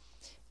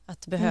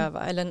att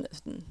behöva eller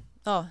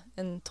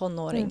en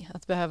tonåring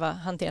att behöva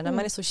hantera när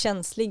man är så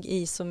känslig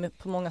i så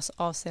på många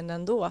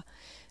avseenden då.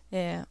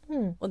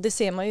 Och det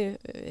ser man ju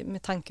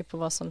med tanke på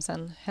vad som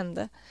sen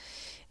hände.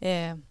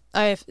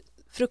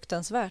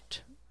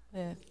 Fruktansvärt.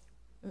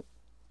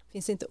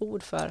 Finns inte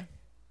ord för.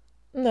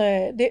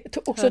 Nej, det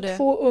är också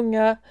två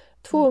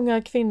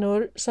unga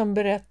kvinnor som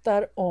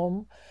berättar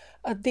om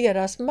att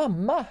deras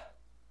mamma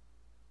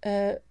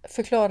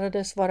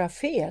förklarades vara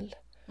fel.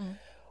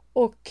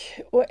 Och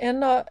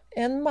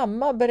en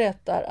mamma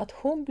berättar att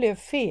hon blev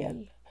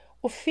fel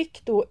och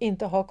fick då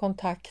inte ha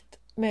kontakt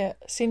med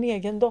sin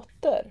egen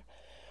dotter.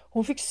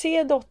 Hon fick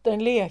se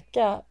dottern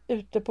leka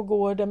ute på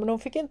gården, men hon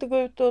fick inte gå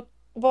ut och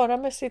vara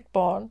med sitt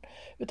barn,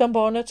 utan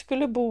barnet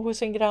skulle bo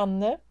hos en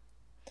granne.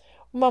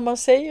 Och mamman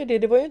säger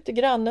det var ju inte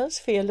grannens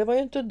fel, det var ju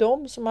inte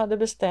de som hade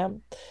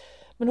bestämt.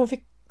 Men hon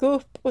fick gå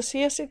upp och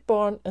se sitt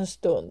barn en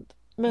stund.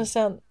 Men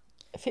sen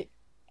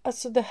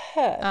alltså det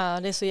här. Ja,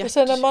 det är så och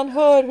sen när man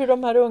hör hur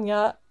de här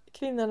unga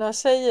kvinnorna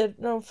säger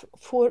när de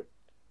får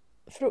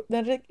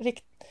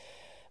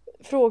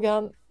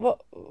frågan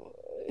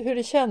hur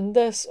det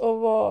kändes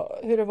och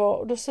hur det var,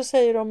 och då så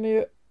säger de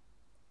ju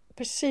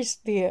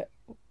precis det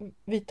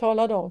vi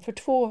talade om för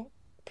 2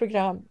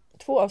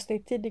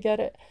 avsnitt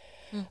tidigare.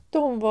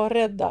 De var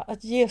rädda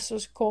att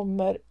Jesus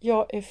kommer,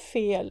 jag är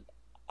fel,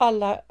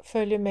 alla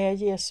följer med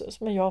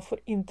Jesus, men jag får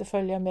inte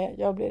följa med,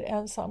 jag blir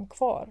ensam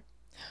kvar.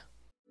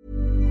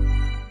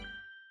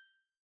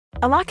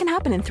 A lot can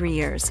happen in 3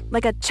 years,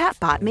 like a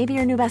chatbot may be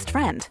your new best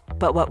friend.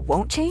 But what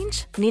won't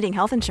change? Needing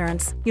health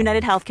insurance.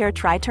 United Healthcare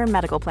Tri-Term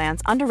Medical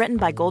Plans, underwritten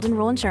by Golden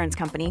Rule Insurance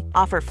Company,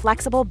 offer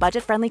flexible,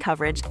 budget-friendly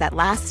coverage that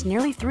lasts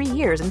nearly 3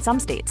 years in some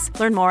states.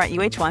 Learn more at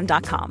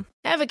uh1.com.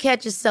 Ever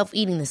catch yourself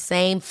eating the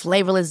same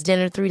flavorless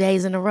dinner 3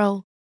 days in a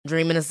row?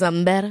 Dreaming of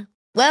something better?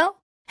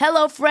 Well,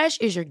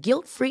 HelloFresh is your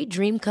guilt-free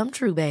dream come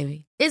true,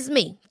 baby. It's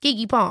me,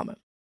 Keke Palmer.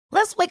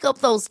 Let's wake up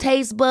those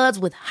taste buds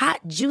with hot,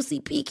 juicy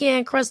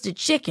pecan-crusted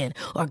chicken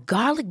or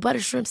garlic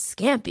butter shrimp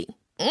scampi.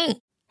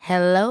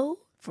 Hello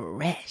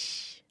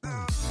Fresh.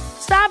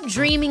 Stop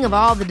dreaming of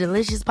all the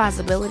delicious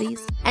possibilities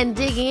and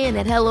dig in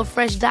at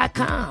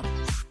HelloFresh.com.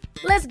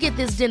 Let's get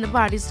this dinner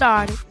party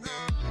started.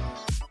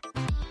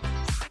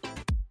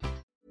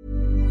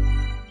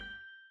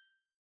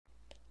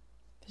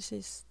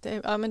 Precis.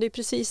 Men det är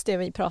precis det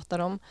vi pratar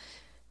om.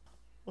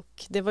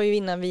 Och det var ju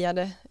innan vi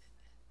hade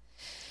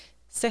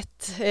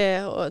sett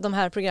de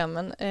här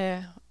programmen.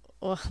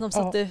 Och de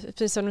satte,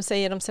 precis som de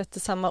säger, de sätter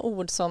samma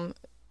ord som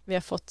vi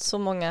har fått så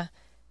många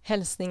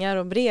hälsningar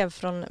och brev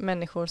från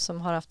människor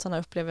som har haft sådana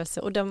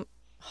upplevelser. Och de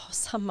har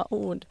samma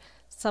ord,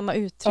 samma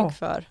uttryck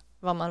för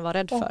vad man var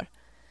rädd för.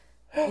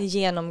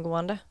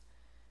 Genomgående.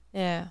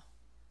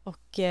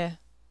 Och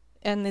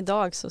än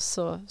idag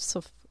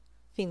så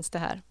finns det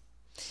här.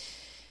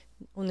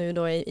 Och nu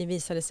då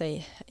visade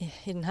sig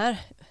i den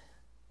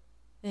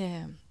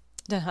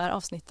här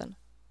avsnitten.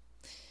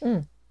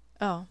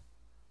 Ja,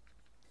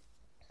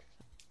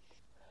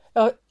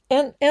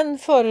 en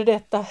före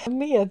detta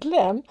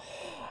medlem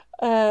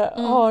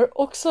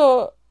har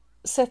också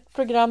sett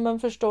programmen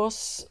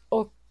förstås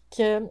och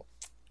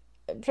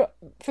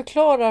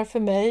förklarar för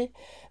mig,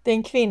 det är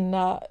en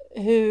kvinna,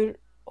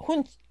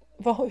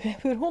 vad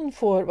hon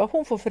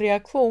får för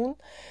reaktion.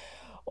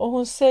 Och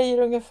hon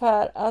säger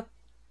ungefär att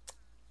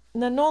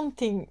när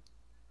någonting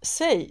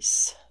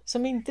sägs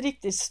som inte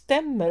riktigt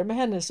stämmer med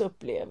hennes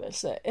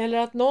upplevelse, eller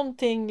att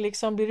någonting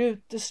liksom blir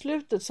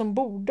uteslutet som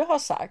borde ha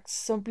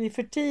sagts, som blir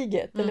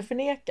förtiget eller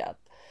förnekat,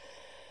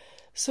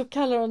 så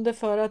kallar hon det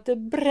för att det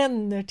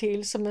bränner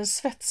till som en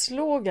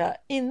svetslåga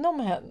inom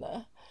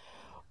henne.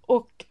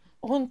 Och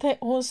hon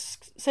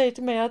säger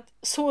till mig att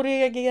så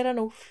reagerar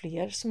nog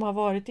fler som har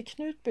varit i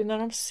Knutby när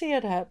de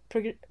ser det här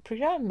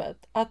programmet.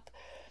 Att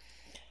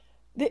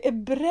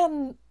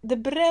det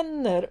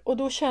bränner, och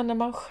då känner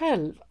man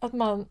själv att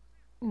man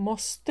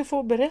måste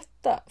få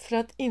berätta för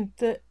att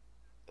inte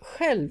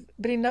själv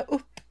brinna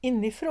upp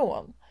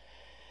inifrån.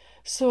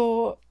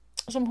 Så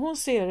som hon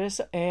ser det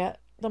så är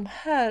de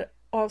här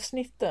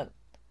avsnitten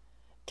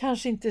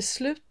kanske inte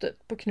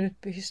slutet på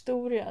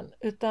Knutby-historien,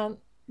 utan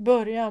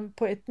början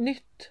på ett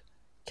nytt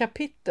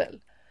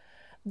kapitel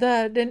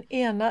där den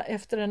ena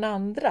efter den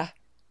andra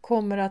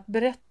kommer att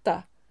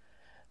berätta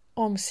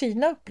om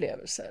sina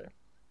upplevelser.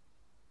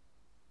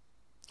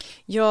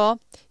 Ja,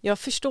 jag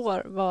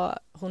förstår vad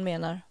hon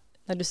menar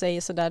när du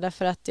säger sådär,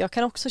 därför att jag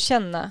kan också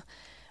känna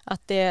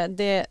att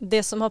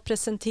det som har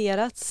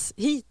presenterats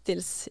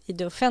hittills i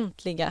det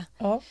offentliga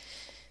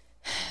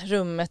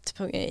rummet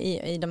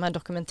i de här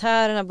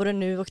dokumentärerna, både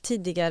nu och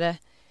tidigare,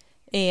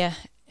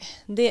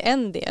 det är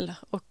en del.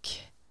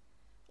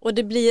 Och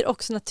det blir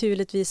också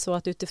naturligtvis så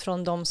att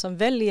utifrån de som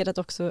väljer att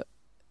också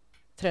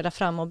träda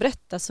fram och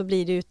berätta, så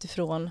blir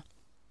det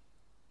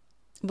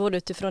både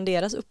utifrån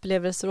deras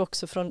upplevelser och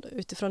också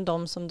utifrån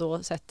de som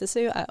då sätter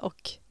sig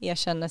och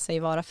erkänner sig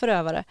vara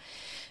förövare.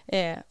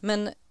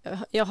 Men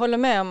jag håller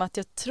med om att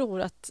jag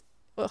tror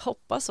och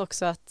hoppas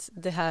också att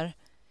det här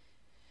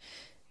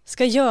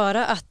ska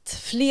göra att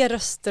fler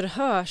röster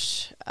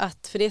hörs.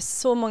 För det är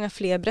så många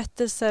fler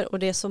berättelser och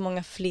det är så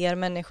många fler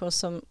människor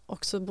som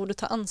också borde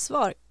ta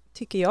ansvar,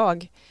 tycker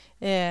jag,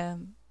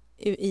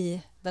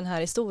 i den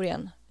här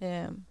historien.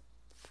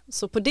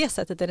 Så på det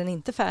sättet är den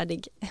inte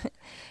färdig.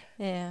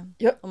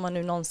 Om man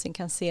nu någonsin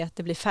kan se att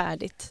det blir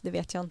färdigt, det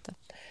vet jag inte.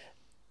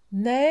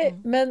 Nej,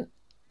 men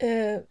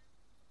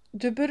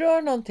du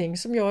berör någonting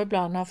som jag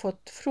ibland har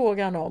fått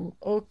frågan om,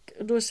 och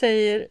då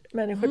säger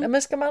människor,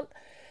 men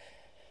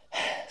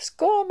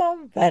ska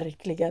man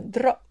verkligen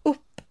dra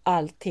upp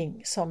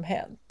allting som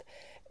hänt?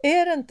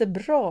 Är det inte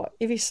bra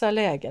i vissa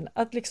lägen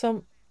att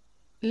liksom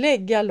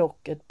lägga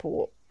locket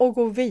på och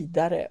gå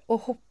vidare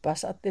och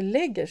hoppas att det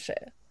lägger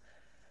sig?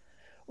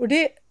 Och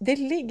det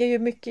ligger ju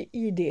mycket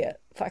i det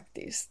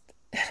faktiskt.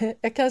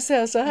 Jag kan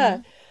säga så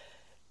här.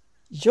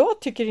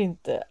 Jag tycker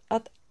inte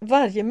att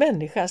varje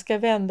människa ska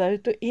vända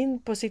ut och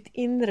in på sitt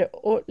inre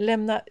och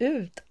lämna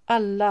ut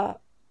alla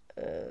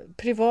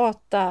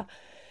privata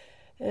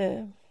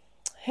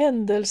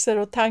händelser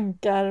och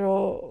tankar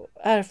och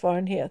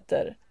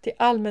erfarenheter till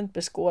allmänt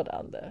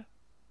beskådande.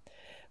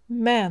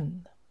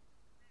 Men,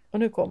 och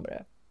nu kommer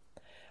det.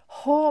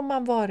 Har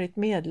man varit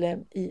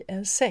medlem i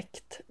en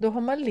sekt, då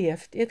har man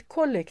levt i ett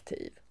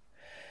kollektiv.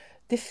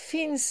 Det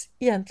finns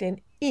egentligen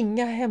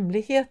inga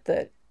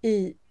hemligheter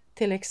i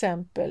till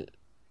exempel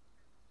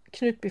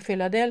Knutby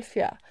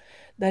Philadelphia,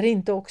 där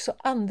inte också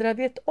andra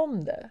vet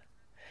om det.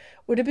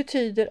 Och det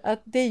betyder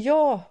att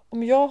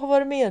om jag har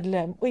varit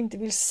medlem och inte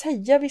vill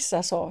säga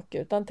vissa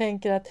saker, utan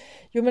tänker att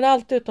men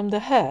allt utom det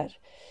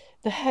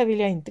här vill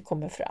jag inte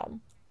komma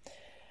fram.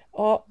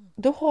 Ja,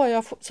 då har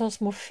jag som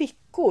små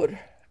fickor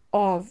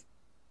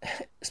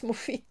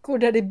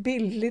där det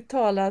bildligt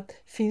talat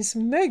finns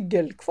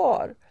mögel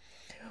kvar.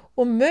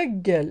 Och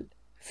mögel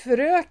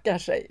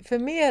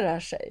förmerar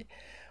sig.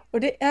 Och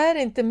det är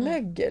inte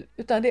mögel,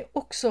 utan det är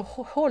också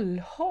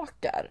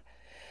hållhakar.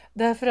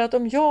 Därför att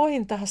om jag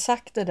inte har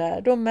sagt det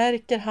där, då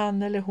märker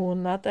han eller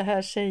hon att det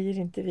här säger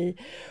inte vi.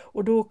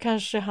 Och då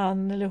kanske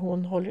han eller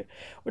hon håller.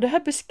 Och det här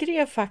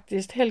beskrev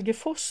faktiskt Helge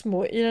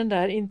Fossmo i den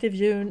där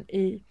intervjun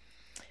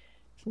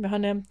som jag har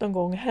nämnt någon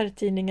gång,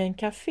 herrtidningen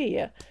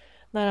Café.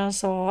 När han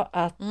sa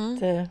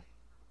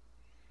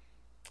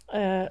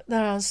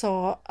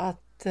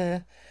att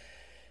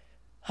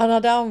han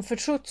hade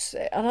anförtrott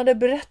sig. Han hade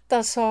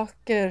berättat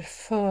saker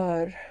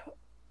för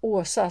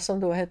Åsa, som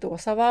då hette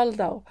Åsa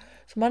Waldau,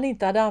 som han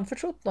inte hade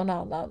anförtrott någon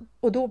annan.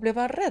 Och då blev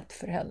han rädd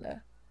för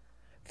henne.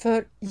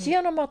 För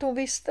genom att hon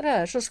visste det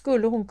här så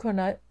skulle hon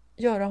kunna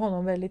göra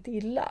honom väldigt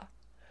illa.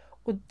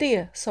 Och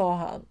det, sa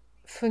han,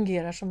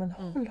 fungerar som en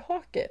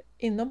hållhake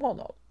inom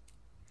honom.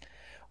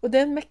 Och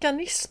den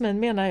mekanismen,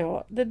 menar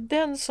jag, det är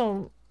den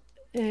som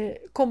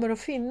kommer att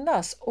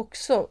finnas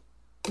också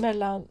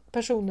mellan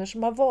personer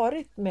som har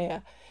varit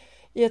med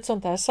i ett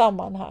sånt här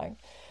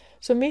sammanhang.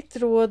 Så mitt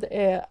råd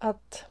är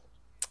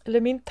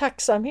min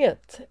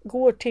tacksamhet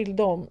går till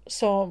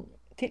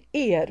till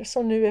er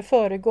som nu är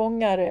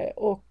föregångare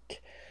och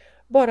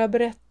bara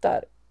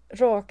berättar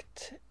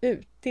rakt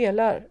ut,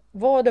 delar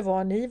vad det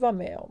var ni var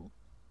med om,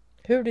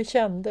 hur det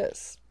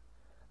kändes.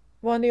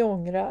 vad ni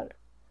ångrar,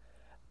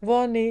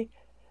 vad ni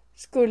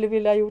skulle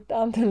vilja gjort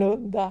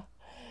annorlunda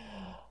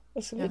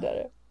och så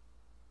vidare.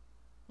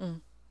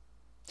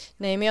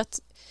 Nej, men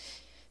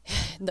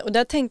och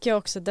där tänker jag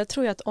också, där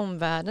tror jag att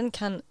omvärlden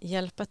kan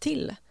hjälpa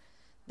till.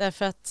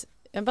 Därför att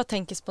jag bara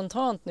tänker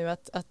spontant nu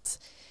att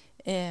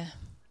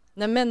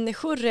när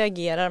människor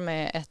reagerar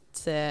med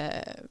ett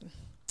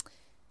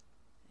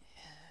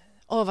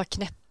vad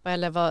knäppa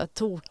eller vad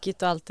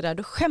tokigt och allt det där,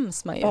 då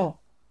skäms man ju. Ja.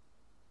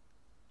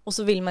 Och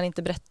så vill man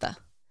inte berätta.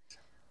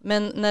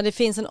 Men när det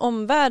finns en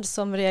omvärld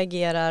som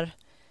reagerar,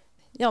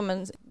 ja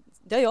men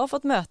det har jag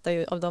fått möta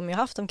ju av dem jag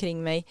haft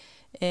omkring mig.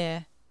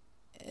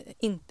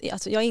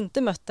 Alltså jag har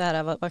inte mött det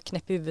här vad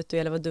knäpp i huvudet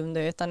eller vad dum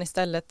du är, utan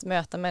istället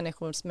möta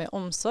människor med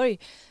omsorg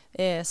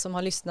som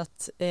har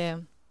lyssnat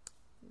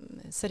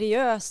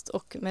seriöst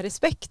och med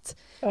respekt.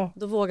 Ja.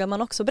 Då vågar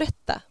man också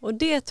berätta. Och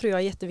det tror jag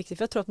är jätteviktigt,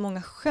 för jag tror att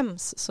många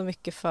skäms så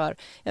mycket för.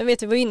 Jag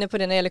vet, vi var inne på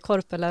det när det gäller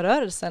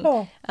korpelarrörelsen.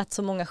 Ja. Att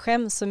så många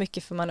skäms så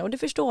mycket för man. Och det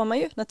förstår man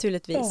ju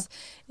naturligtvis.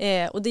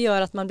 Och det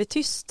gör att man blir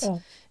tyst.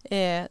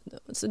 Ja.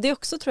 Så det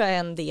också tror jag är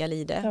en del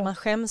i det. Ja. Man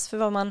skäms för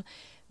vad man,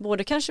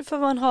 både kanske för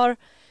vad man har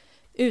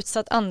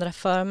utsatt andra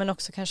för, men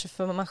också kanske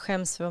för vad man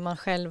skäms för vad man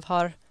själv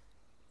har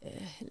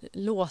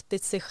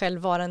låtit sig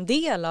själv vara en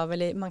del av,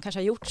 eller man kanske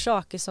har gjort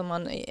saker som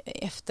man i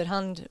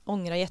efterhand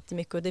ångrar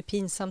jättemycket och det är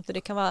pinsamt och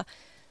det kan vara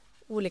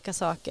olika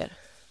saker.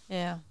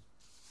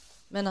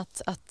 Men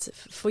att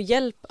få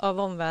hjälp av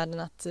omvärlden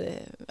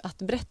att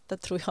berätta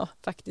tror jag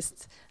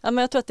faktiskt, ja,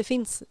 men jag tror att det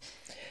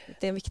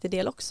är en viktig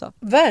del också.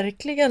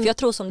 Verkligen. För jag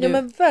tror som du,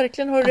 men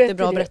verkligen har att du det är rätt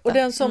bra i att det. berätta.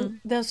 Och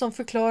den som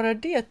förklarar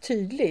det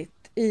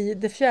tydligt i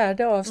det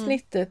 4:e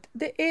avsnittet,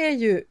 det är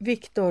ju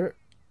Viktor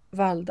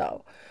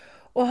Waldau.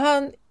 Och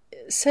han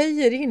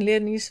säger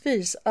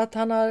inledningsvis att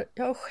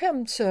jag har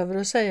skämts över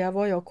att säga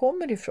var jag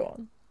kommer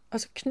ifrån.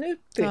 Alltså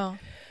Knutby. Ja.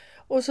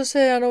 Och så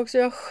säger han också,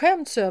 jag har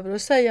skämts över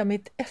att säga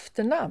mitt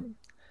efternamn.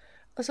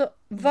 Alltså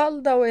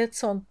Waldau är ett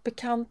sånt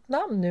bekant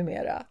namn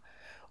numera.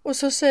 Och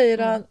så säger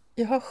han,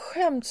 jag har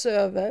skämts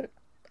över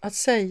att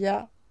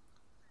säga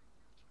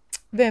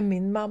vem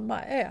min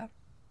mamma är.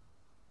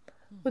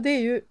 Och det är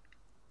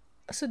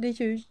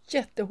ju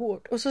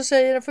jättehårt. Och så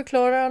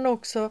förklarar han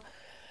också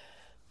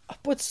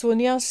på ett så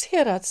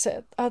nyanserat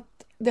sätt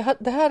att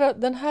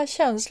den här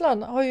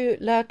känslan har ju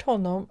lärt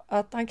honom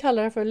att han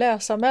kallar det för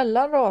läsa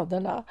mellan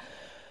raderna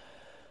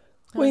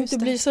och inte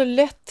bli så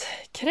lätt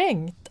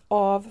kränkt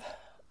av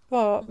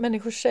vad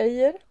människor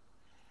säger.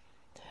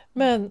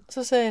 Men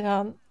så säger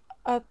han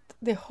att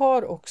det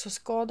har också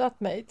skadat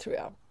mig, tror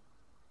jag.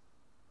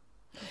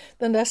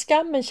 Den där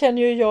skammen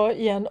känner ju jag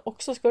igen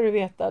också, ska du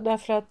veta,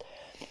 därför att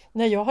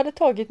när jag hade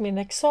tagit min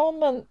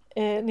examen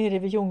nere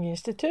vid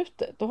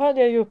Junginstitutet, då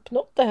hade jag ju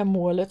uppnått det här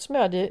målet som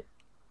jag hade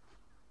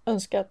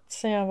önskat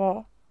sedan jag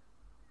var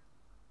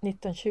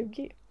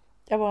 1920.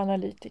 Jag var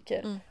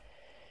analytiker.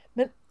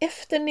 Men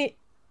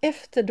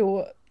efter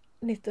då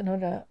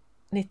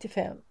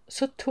 1995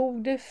 så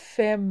tog det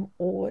 5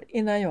 år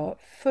innan jag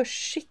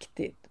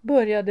försiktigt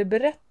började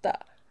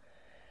berätta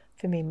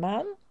för min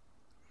man,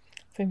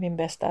 för min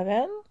bästa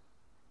vän,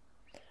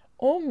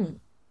 om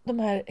de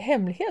här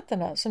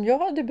hemligheterna som jag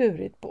hade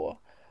burit på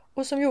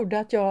och som gjorde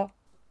att jag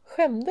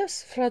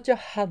skämdes för att jag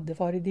hade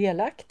varit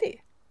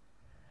delaktig.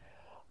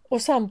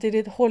 Och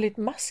samtidigt hållit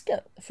masken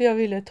för jag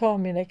ville ta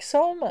min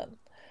examen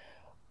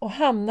och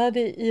hamnade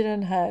i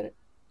den här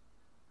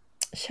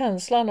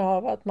känslan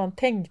av att man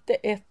tänkte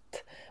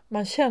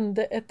man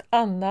kände ett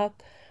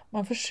annat,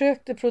 man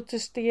försökte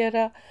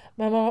protestera,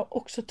 men man var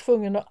också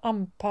tvungen att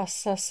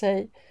anpassa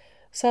sig.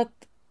 Så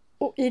att,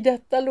 och i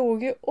detta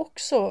låg ju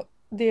också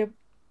det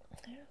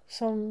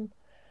som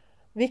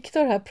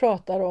Viktor här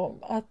pratar om,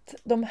 att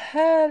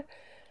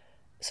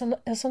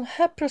en sån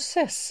här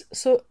process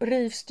så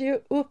rivs det ju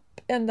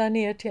upp ända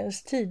ner till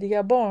ens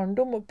tidiga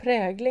barndom och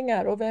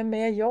präglingar, och vem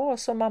är jag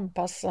som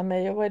anpassar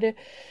mig och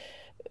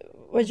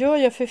vad gör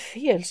jag för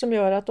fel som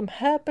gör att de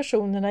här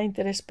personerna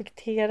inte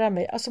respekterar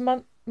mig. Alltså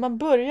man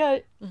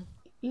börjar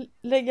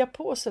lägga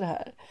på sig det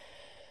här.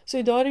 Så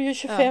idag är det ju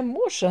 25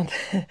 år sedan.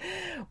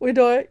 Och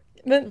idag,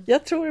 men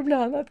jag tror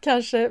ibland att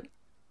kanske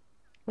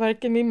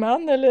varken min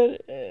man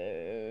eller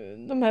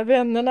de här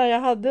vännerna jag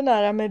hade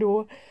nära mig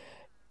då,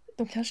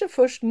 de kanske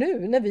först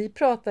nu när vi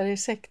pratar i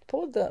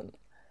Sektpodden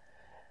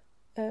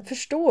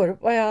förstår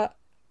vad jag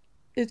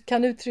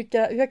kan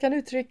uttrycka, hur jag kan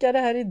uttrycka det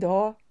här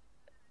idag,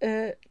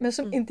 men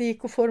som inte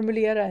gick att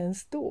formulera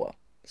ens då.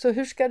 Så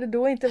hur ska det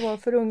då inte vara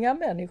för unga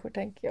människor,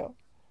 tänker jag,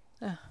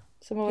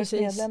 som har varit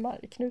medlemmar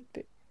i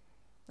Knutby.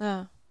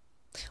 Ja.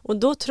 Och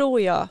då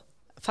tror jag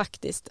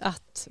faktiskt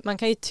att man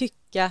kan ju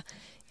tycka,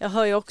 jag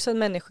hör ju också att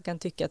människor kan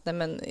tycka att nej,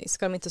 men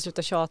ska de inte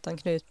sluta tjata en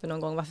Knutby någon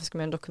gång, varför ska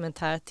man göra en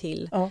dokumentär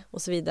till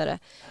och så vidare.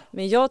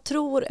 Men jag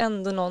tror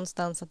ändå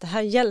någonstans att det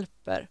här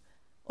hjälper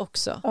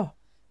också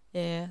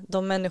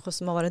de människor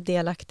som har varit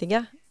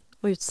delaktiga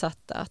och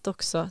utsatta, att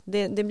också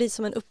det blir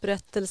som en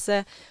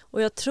upprättelse,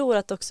 och jag tror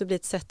att det också blir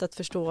ett sätt att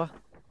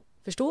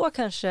förstå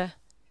kanske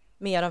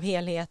mer av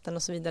helheten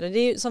och så vidare. Det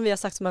är ju, som vi har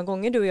sagt så många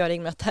gånger, du och jag,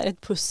 Rigmor, att det här är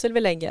ett pussel vi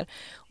lägger.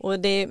 Och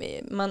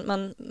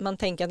man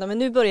tänker att men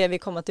nu börjar vi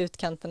komma till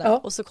utkanterna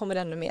och så kommer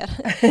det ännu mer.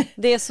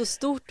 Det är så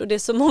stort och det är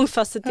så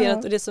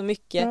mångfacetterat och det är så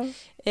mycket.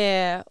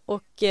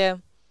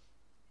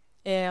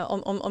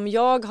 Om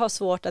jag har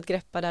svårt att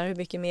greppa där, hur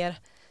mycket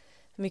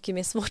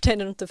mer svårt är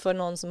det inte för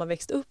någon som har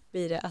växt upp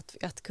i det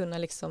att kunna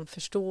liksom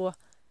förstå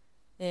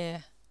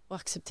och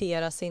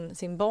acceptera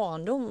sin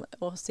barndom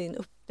och sin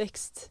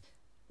uppväxt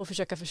och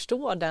försöka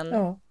förstå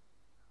den.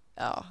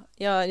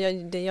 Jag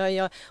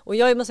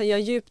är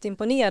djupt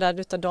imponerad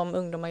utav de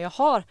ungdomar jag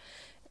har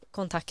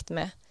kontakt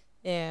med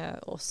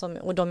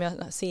och de jag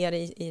ser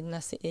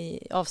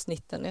i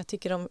avsnitten. Jag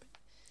tycker de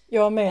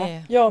jag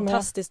med.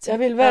 Fantastiskt. Jag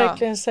vill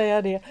verkligen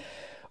säga det.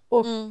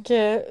 Och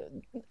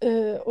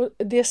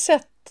det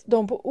sätt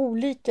de på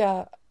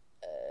olika,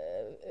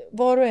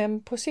 var och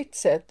en på sitt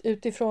sätt,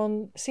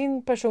 utifrån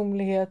sin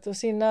personlighet och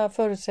sina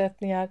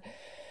förutsättningar,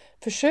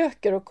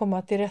 försöker att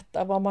komma till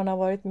rätta vad man har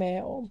varit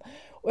med om.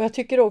 Och jag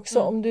tycker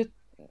också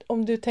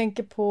om du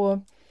tänker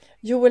på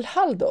Joel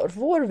Halldorf,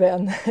 vår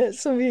vän,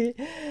 som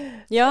vi...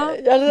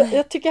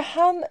 Jag tycker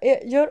han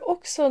gör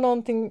också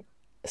någonting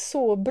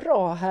så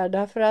bra här,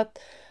 därför att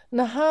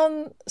när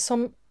han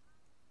som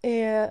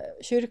är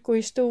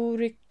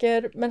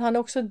kyrkohistoriker, men han är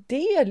också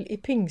del i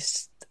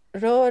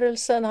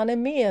pingströrelsen, han är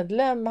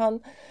medlem,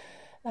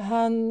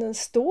 han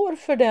står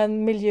för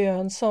den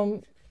miljön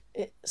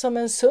som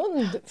en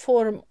sund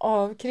form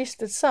av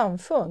kristet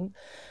samfund.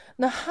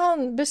 När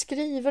han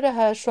beskriver det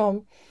här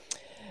som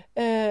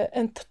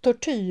en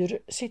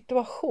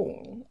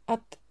tortyrsituation,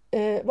 att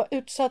vara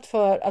utsatt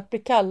för att bli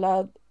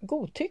kallad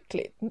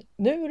godtyckligt.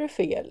 Nu är du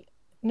fel,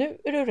 nu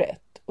är du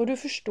rätt, och du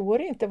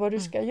förstår inte vad du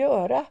ska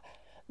göra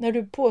när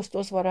du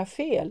påstås vara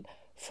fel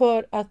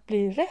för att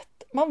bli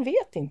rätt. Man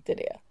vet inte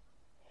det.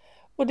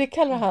 Och det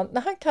kallar han,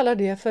 när han kallar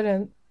det för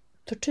en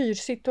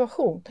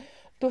tortyrsituation,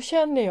 då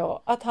känner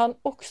jag att han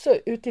också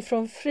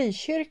utifrån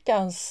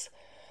frikyrkans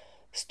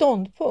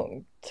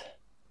ståndpunkt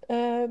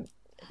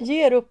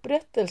ger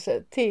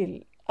upprättelse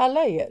till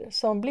alla er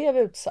som blev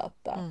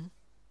utsatta.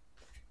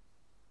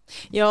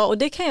 Ja, och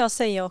det kan jag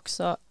säga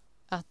också,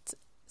 att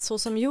så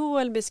som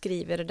Joel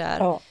beskriver det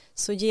där,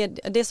 så ger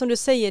det, som du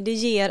säger, det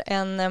ger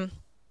en...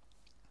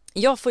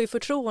 Jag får ju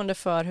förtroende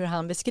för hur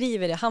han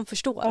beskriver det. Han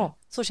förstår.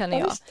 Så känner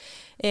jag.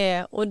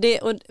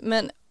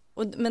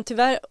 Men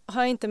tyvärr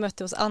har jag inte mött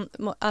det hos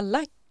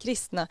alla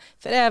kristna.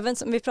 För även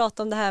som vi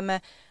pratar om det här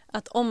med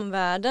att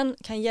omvärlden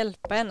kan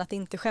hjälpa en att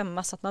inte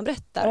skämmas att man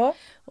berättar.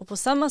 Och på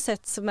samma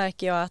sätt så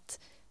märker jag att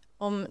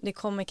om det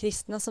kommer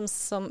kristna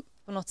som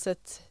på något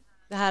sätt,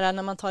 det här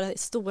när man tar det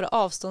stora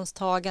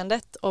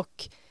avståndstagandet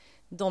och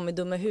de är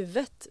dumma i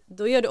huvudet,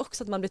 då gör det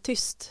också att man blir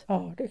tyst.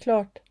 Ja, det är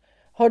klart.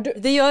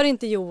 Det gör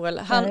inte Joel.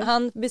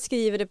 Han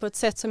beskriver det på ett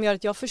sätt som gör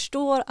att jag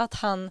förstår att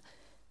han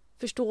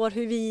förstår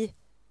hur vi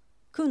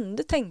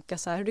kunde tänka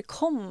så här, hur det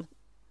kom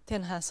till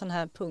en sån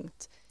här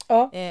punkt.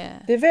 Ja,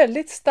 det är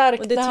väldigt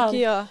starkt. Det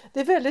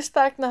är väldigt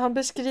starkt när han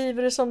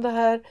beskriver det som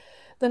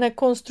den här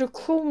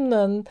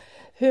konstruktionen,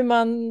 hur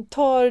man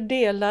tar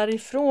delar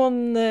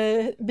ifrån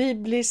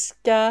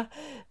bibliska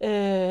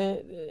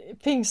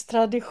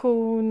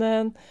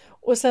pingsttraditionen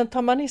och sen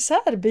tar man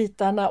isär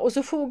bitarna och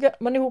så fogar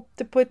man ihop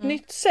det på ett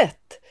nytt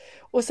sätt.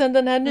 Och sen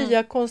den här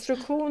nya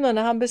konstruktionen,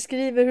 när han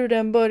beskriver hur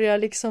den börjar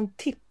liksom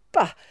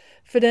tippa,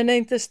 för den är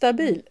inte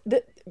stabil.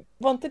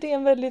 Var inte det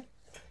en väldigt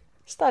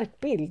stark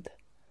bild?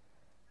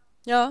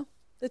 Ja,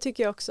 det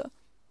tycker jag också.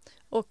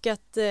 Och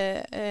att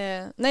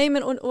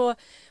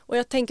och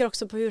jag tänker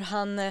också på hur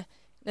han,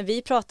 när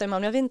vi pratar med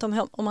honom, jag vet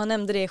inte om han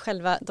nämnde det i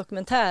själva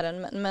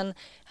dokumentären, men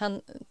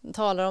han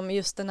talar om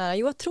just den här,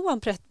 jag tror han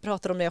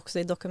pratar om det också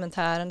i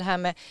dokumentären, det här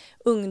med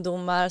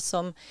ungdomar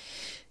som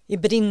är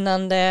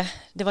brinnande,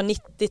 det var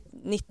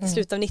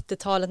slutet av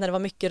 90-talet när det var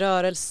mycket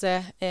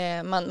rörelse,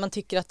 man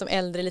tycker att de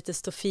äldre är lite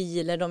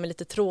stofiler, de är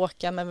lite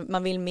tråkiga, men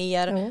man vill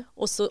mer,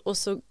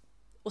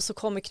 och så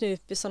kommer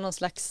Knutby som någon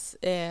slags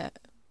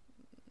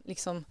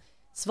liksom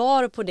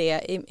svar på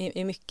det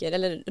i mycket,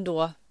 eller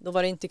då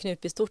var det inte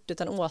Knutby stort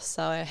utan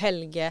Åsa och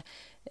Helge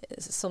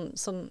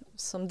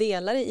som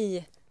delar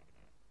i,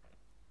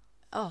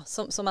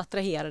 som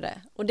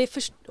attraherade,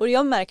 och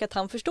jag märker att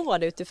han förstår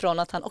det utifrån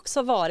att han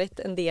också varit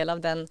en del av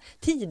den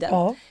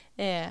tiden.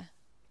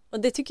 Och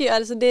det tycker jag,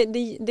 alltså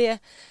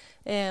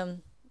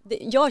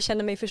jag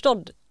känner mig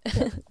förstådd.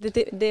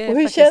 det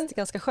är faktiskt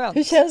ganska skönt.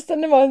 Hur känns det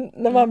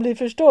när man blir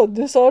förstådd?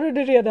 Du sa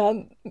det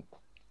redan.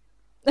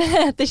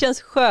 Det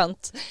känns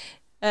skönt.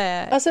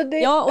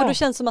 Då känns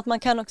det som att man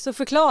kan också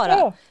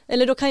förklara.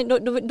 Eller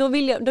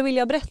då vill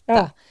jag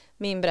berätta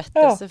min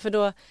berättelse. För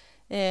då,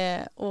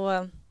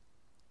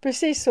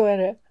 precis så är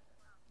det.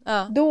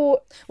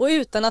 Och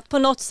utan att på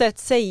något sätt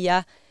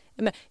säga,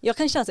 men jag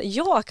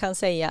kan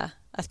säga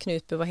att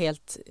Knutby var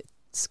helt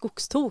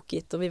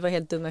skogstokigt och vi var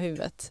helt dumma i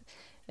huvudet.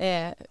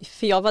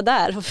 För jag var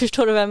där, och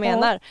förstår du vad jag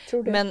menar?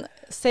 Men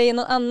säger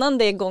någon annan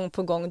det gång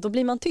på gång, då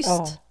blir man tyst.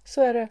 Ja,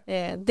 så är det.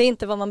 Det är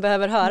inte vad man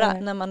behöver höra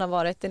när man har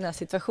varit i den här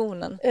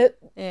situationen.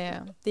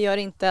 Det gör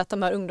inte att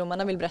de här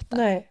ungdomarna vill berätta.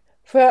 Nej,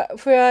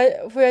 Får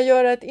jag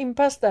göra ett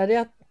inpass där?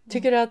 Jag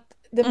tycker att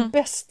den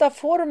bästa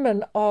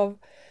formen av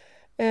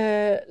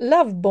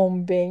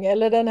lovebombing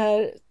eller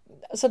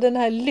den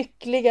här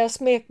lyckliga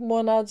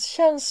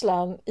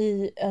smekmånadskänslan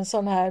i en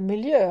sån här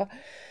miljö,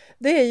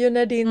 det är ju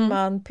när din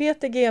man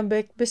Peter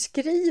Genbeck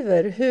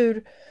beskriver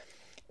hur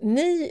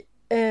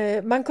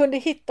man kunde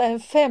hitta en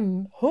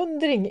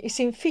 500 i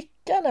sin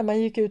ficka när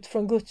man gick ut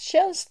från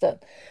gudstjänsten.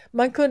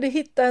 Man kunde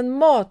hitta en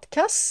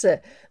matkasse.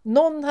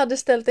 Någon hade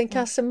ställt en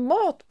kasse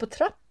mat på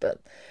trappen.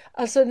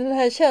 Alltså den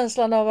här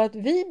känslan av att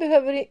vi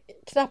behöver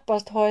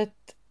knappast ha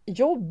ett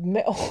jobb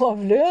med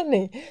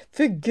avlöning.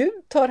 För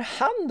Gud tar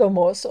hand om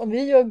oss. Om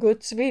vi gör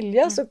Guds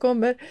vilja så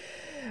kommer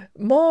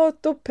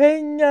mat och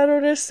pengar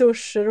och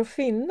resurser att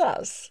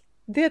finnas.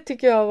 Det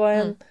tycker jag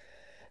var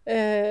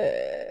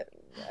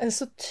en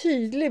så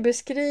tydlig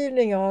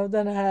beskrivning av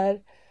den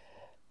här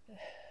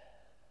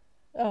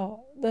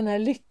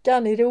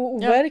lyckan i det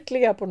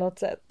overkliga på något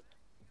sätt.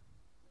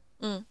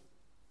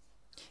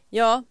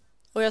 Ja,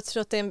 och jag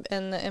tror att det är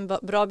en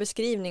bra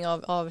beskrivning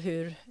av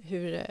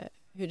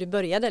hur det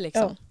började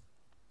liksom.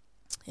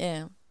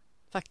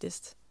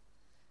 Faktiskt.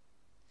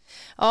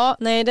 Ja,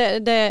 nej,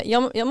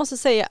 jag måste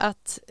säga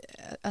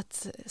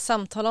att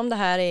samtal om det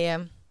här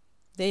är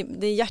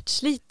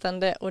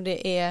hjärtslitande och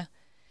det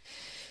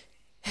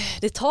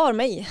tar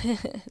mig.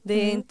 Det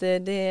är inte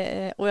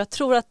det, och jag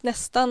tror att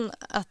nästan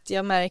att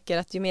jag märker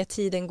att ju mer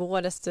tiden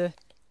går desto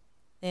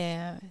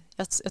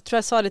jag tror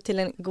jag sa det till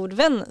en god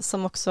vän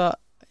som också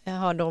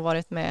har då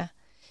varit med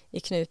i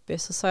Knutby,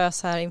 så sa jag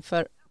så här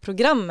inför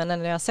programmen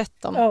när jag har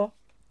sett dem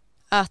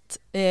att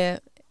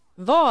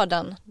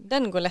vardagen,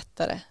 den går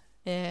lättare.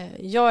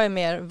 Jag är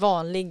mer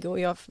vanlig och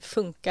jag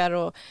funkar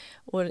och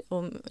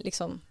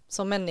liksom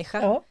som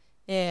människa.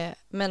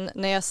 Men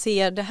när jag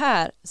ser det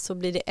här så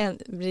blir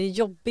det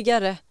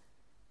jobbigare.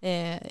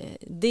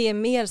 Det är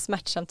mer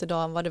smärtsamt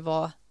idag än vad det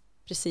var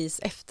precis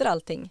efter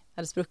allting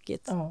hade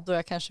spruckit. Då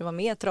jag kanske var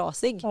mer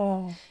trasig.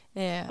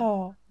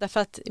 Därför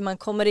att man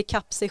kommer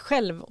ikapp sig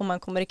själv och man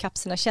kommer ikapp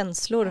sina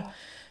känslor.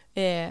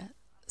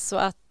 Så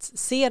att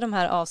se de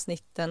här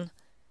avsnitten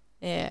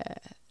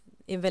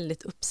är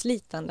väldigt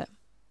uppslitande.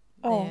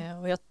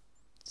 Och jag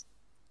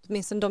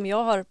minns de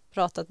jag har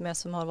pratat med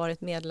som har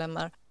varit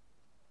medlemmar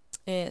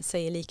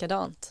säger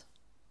likadant.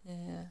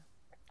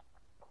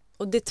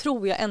 Och det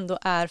tror jag ändå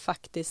är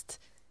faktiskt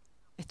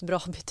ett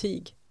bra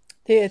betyg.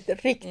 Det är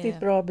ett riktigt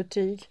bra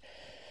betyg.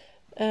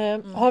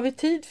 Har vi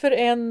tid för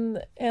en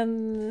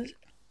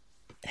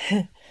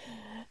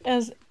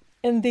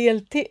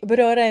del till,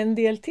 beröra en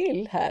del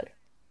till här?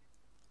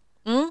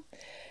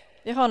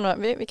 Vi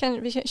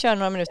kör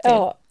några minuter till.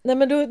 Ja, nej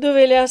men då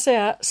vill jag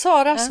säga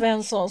Sara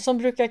Svensson som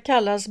brukar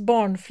kallas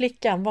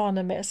barnflickan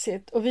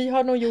vanemässigt, och vi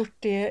har nog gjort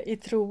det i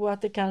tro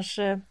att det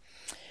kanske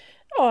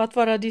att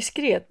vara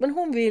diskret, men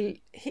hon vill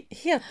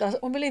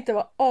inte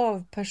vara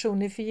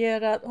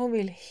avpersonifierad, hon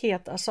vill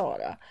heta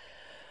Sara.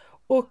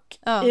 Och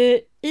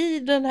i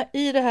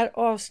det här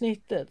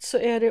avsnittet så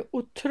är det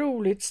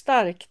otroligt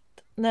starkt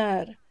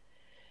när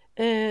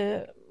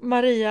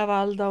Maria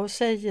Waldau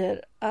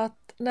säger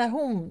att när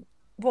hon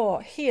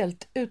var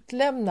helt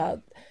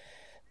utlämnad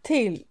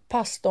till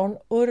pastorn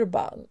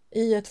Urban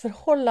i ett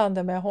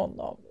förhållande med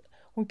honom.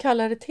 Hon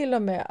kallade till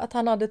och med att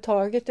han hade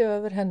tagit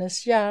över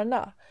hennes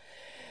hjärna.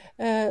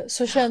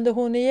 Så kände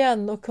hon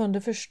igen och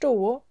kunde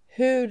förstå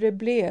hur det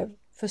blev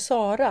för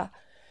Sara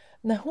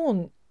när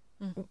hon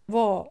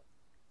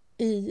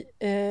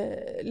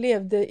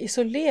levde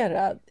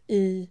isolerad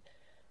i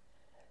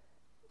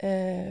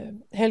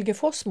Helge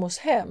Fossmos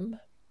hem.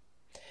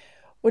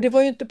 Och det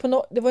var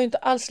ju inte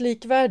alls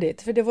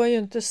likvärdigt, för det var ju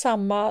inte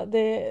samma,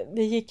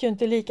 det gick ju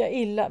inte lika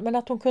illa, men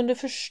att hon kunde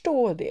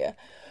förstå det.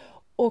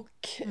 Och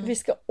vi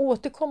ska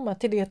återkomma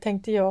till det,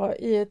 tänkte jag,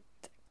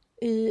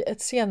 i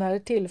ett senare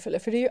tillfälle,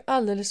 för det är ju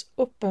alldeles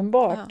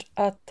uppenbart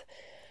att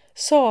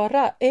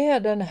Sara är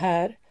den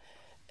här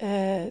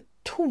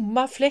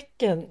tomma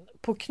fläcken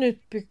på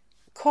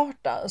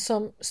Knutbykartan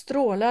som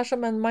strålar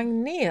som en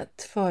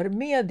magnet för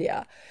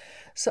media.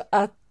 Så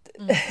att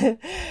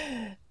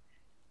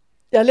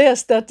jag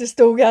läste att det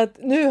stod att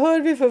nu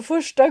hör vi för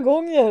första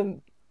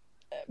gången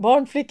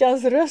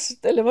barnflickans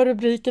röst, eller vad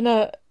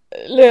rubrikerna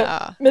löd.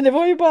 Men det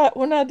var ju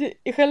bara,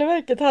 i själva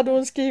verket hade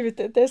hon skrivit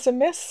ett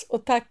sms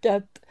och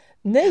tackat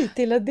nej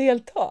till att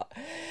delta.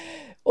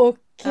 Och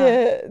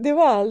det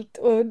var allt.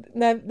 Och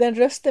när den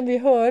rösten vi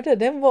hörde,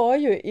 den var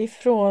ju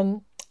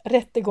ifrån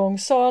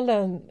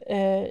rättegångssalen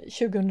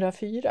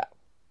 2004.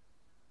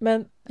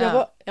 Men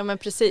men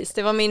precis,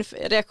 det var min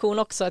reaktion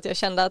också, att jag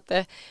kände att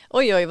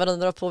oj vad de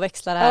drar på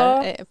växlar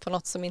här på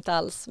något som inte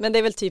alls, men det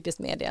är väl typiskt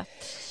media.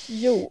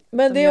 Jo,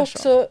 men det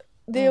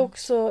är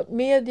också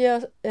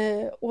media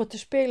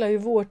återspeglar ju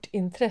vårt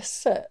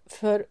intresse,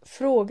 för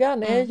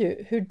frågan är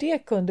ju hur det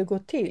kunde gå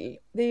till.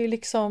 Det är ju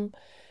liksom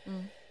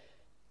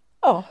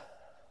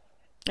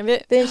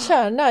det är en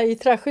kärna i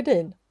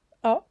tragedin.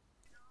 Ja,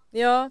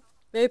 vi har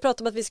ju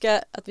pratat om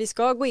att vi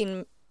ska gå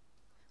in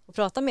och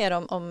prata mer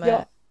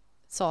om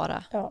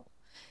Sara.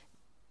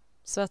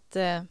 Så att,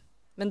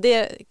 Men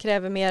det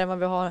kräver mer än vad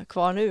vi har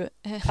kvar nu.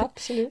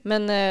 Absolut.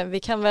 Men vi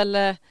kan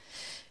väl,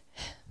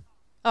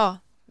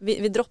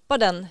 vi droppar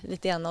den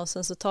lite grann och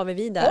sen så tar vi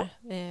vid där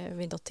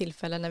vid något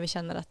tillfälle när vi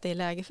känner att det är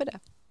läge för det.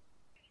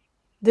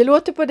 Det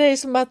låter på dig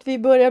som att vi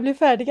börjar bli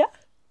färdiga.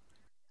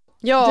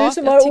 Ja, du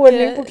som har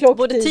ordning på klocktid.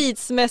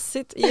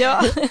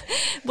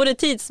 Både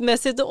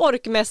tidsmässigt och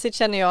orkmässigt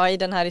känner jag i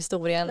den här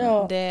historien.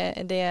 Ja.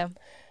 Mm.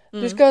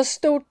 Du ska ha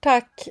stort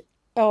tack.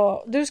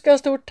 Ja, du ska ha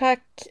stort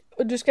tack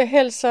och du ska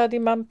hälsa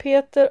din man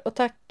Peter och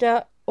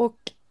tacka,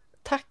 och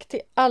tack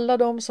till alla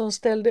de som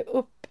ställde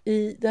upp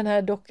i den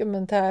här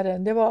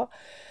dokumentären. Det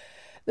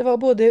var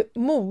både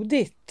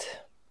modigt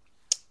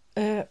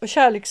och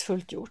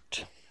kärleksfullt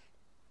gjort.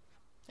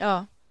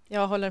 Ja,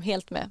 jag håller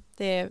helt med.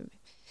 Det är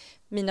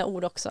mina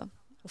ord också.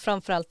 Och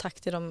framförallt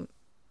tack till de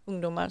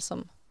ungdomar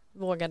som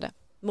vågade.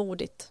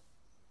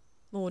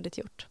 Modigt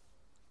gjort.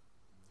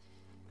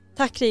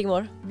 Tack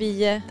Rigmor.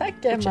 Vi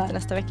fortsätter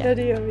nästa vecka. Ja,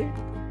 det gör vi.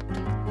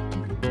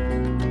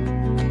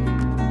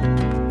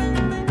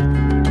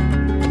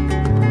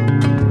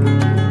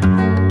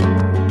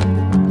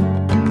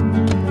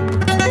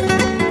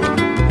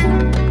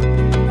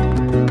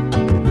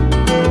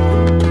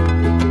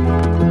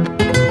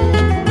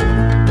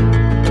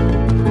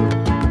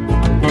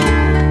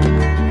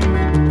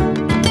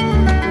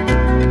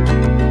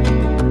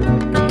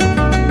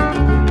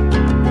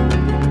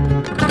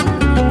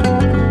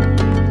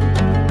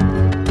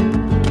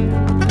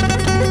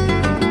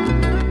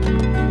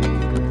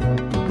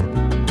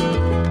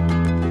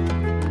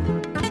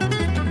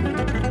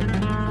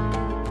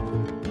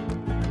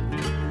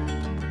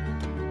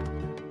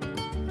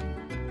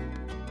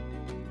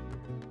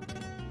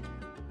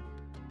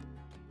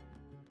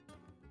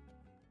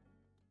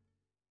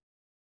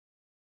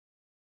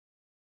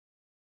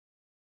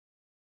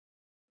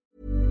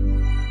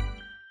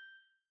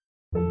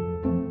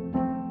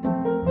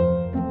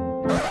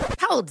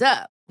 Hold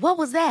up. What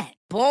was that?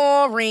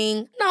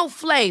 Boring. No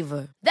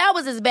flavor. That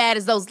was as bad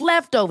as those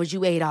leftovers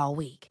you ate all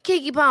week.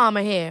 Keke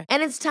Palmer here,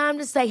 and it's time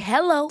to say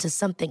hello to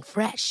something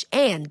fresh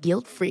and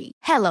guilt-free.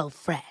 Hello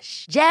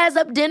Fresh. Jazz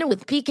up dinner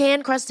with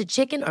pecan-crusted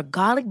chicken or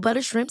garlic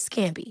butter shrimp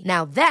scampi.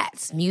 Now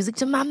that's music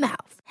to my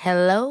mouth.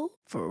 Hello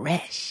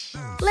Fresh.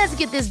 Let's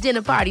get this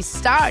dinner party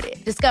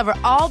started. Discover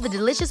all the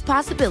delicious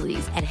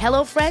possibilities at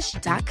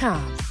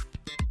hellofresh.com.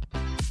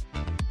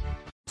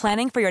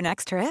 Planning for your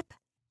next trip?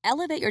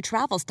 Elevate your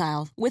travel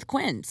style with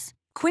Quince.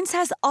 Quince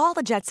has all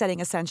the jet-setting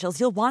essentials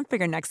you'll want for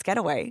your next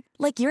getaway,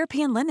 like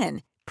European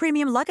linen,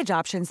 premium luggage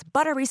options,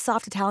 buttery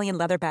soft Italian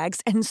leather bags,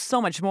 and so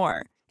much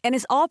more. And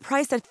is all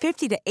priced at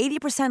 50 to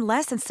 80%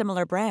 less than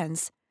similar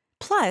brands.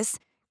 Plus,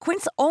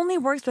 Quince only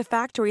works with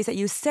factories that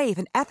use safe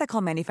and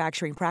ethical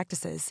manufacturing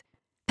practices.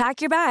 Pack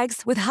your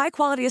bags with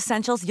high-quality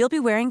essentials you'll be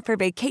wearing for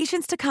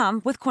vacations to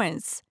come with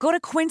Quince. Go to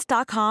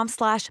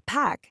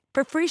quince.com/pack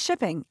for free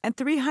shipping and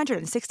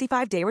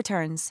 365-day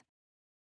returns.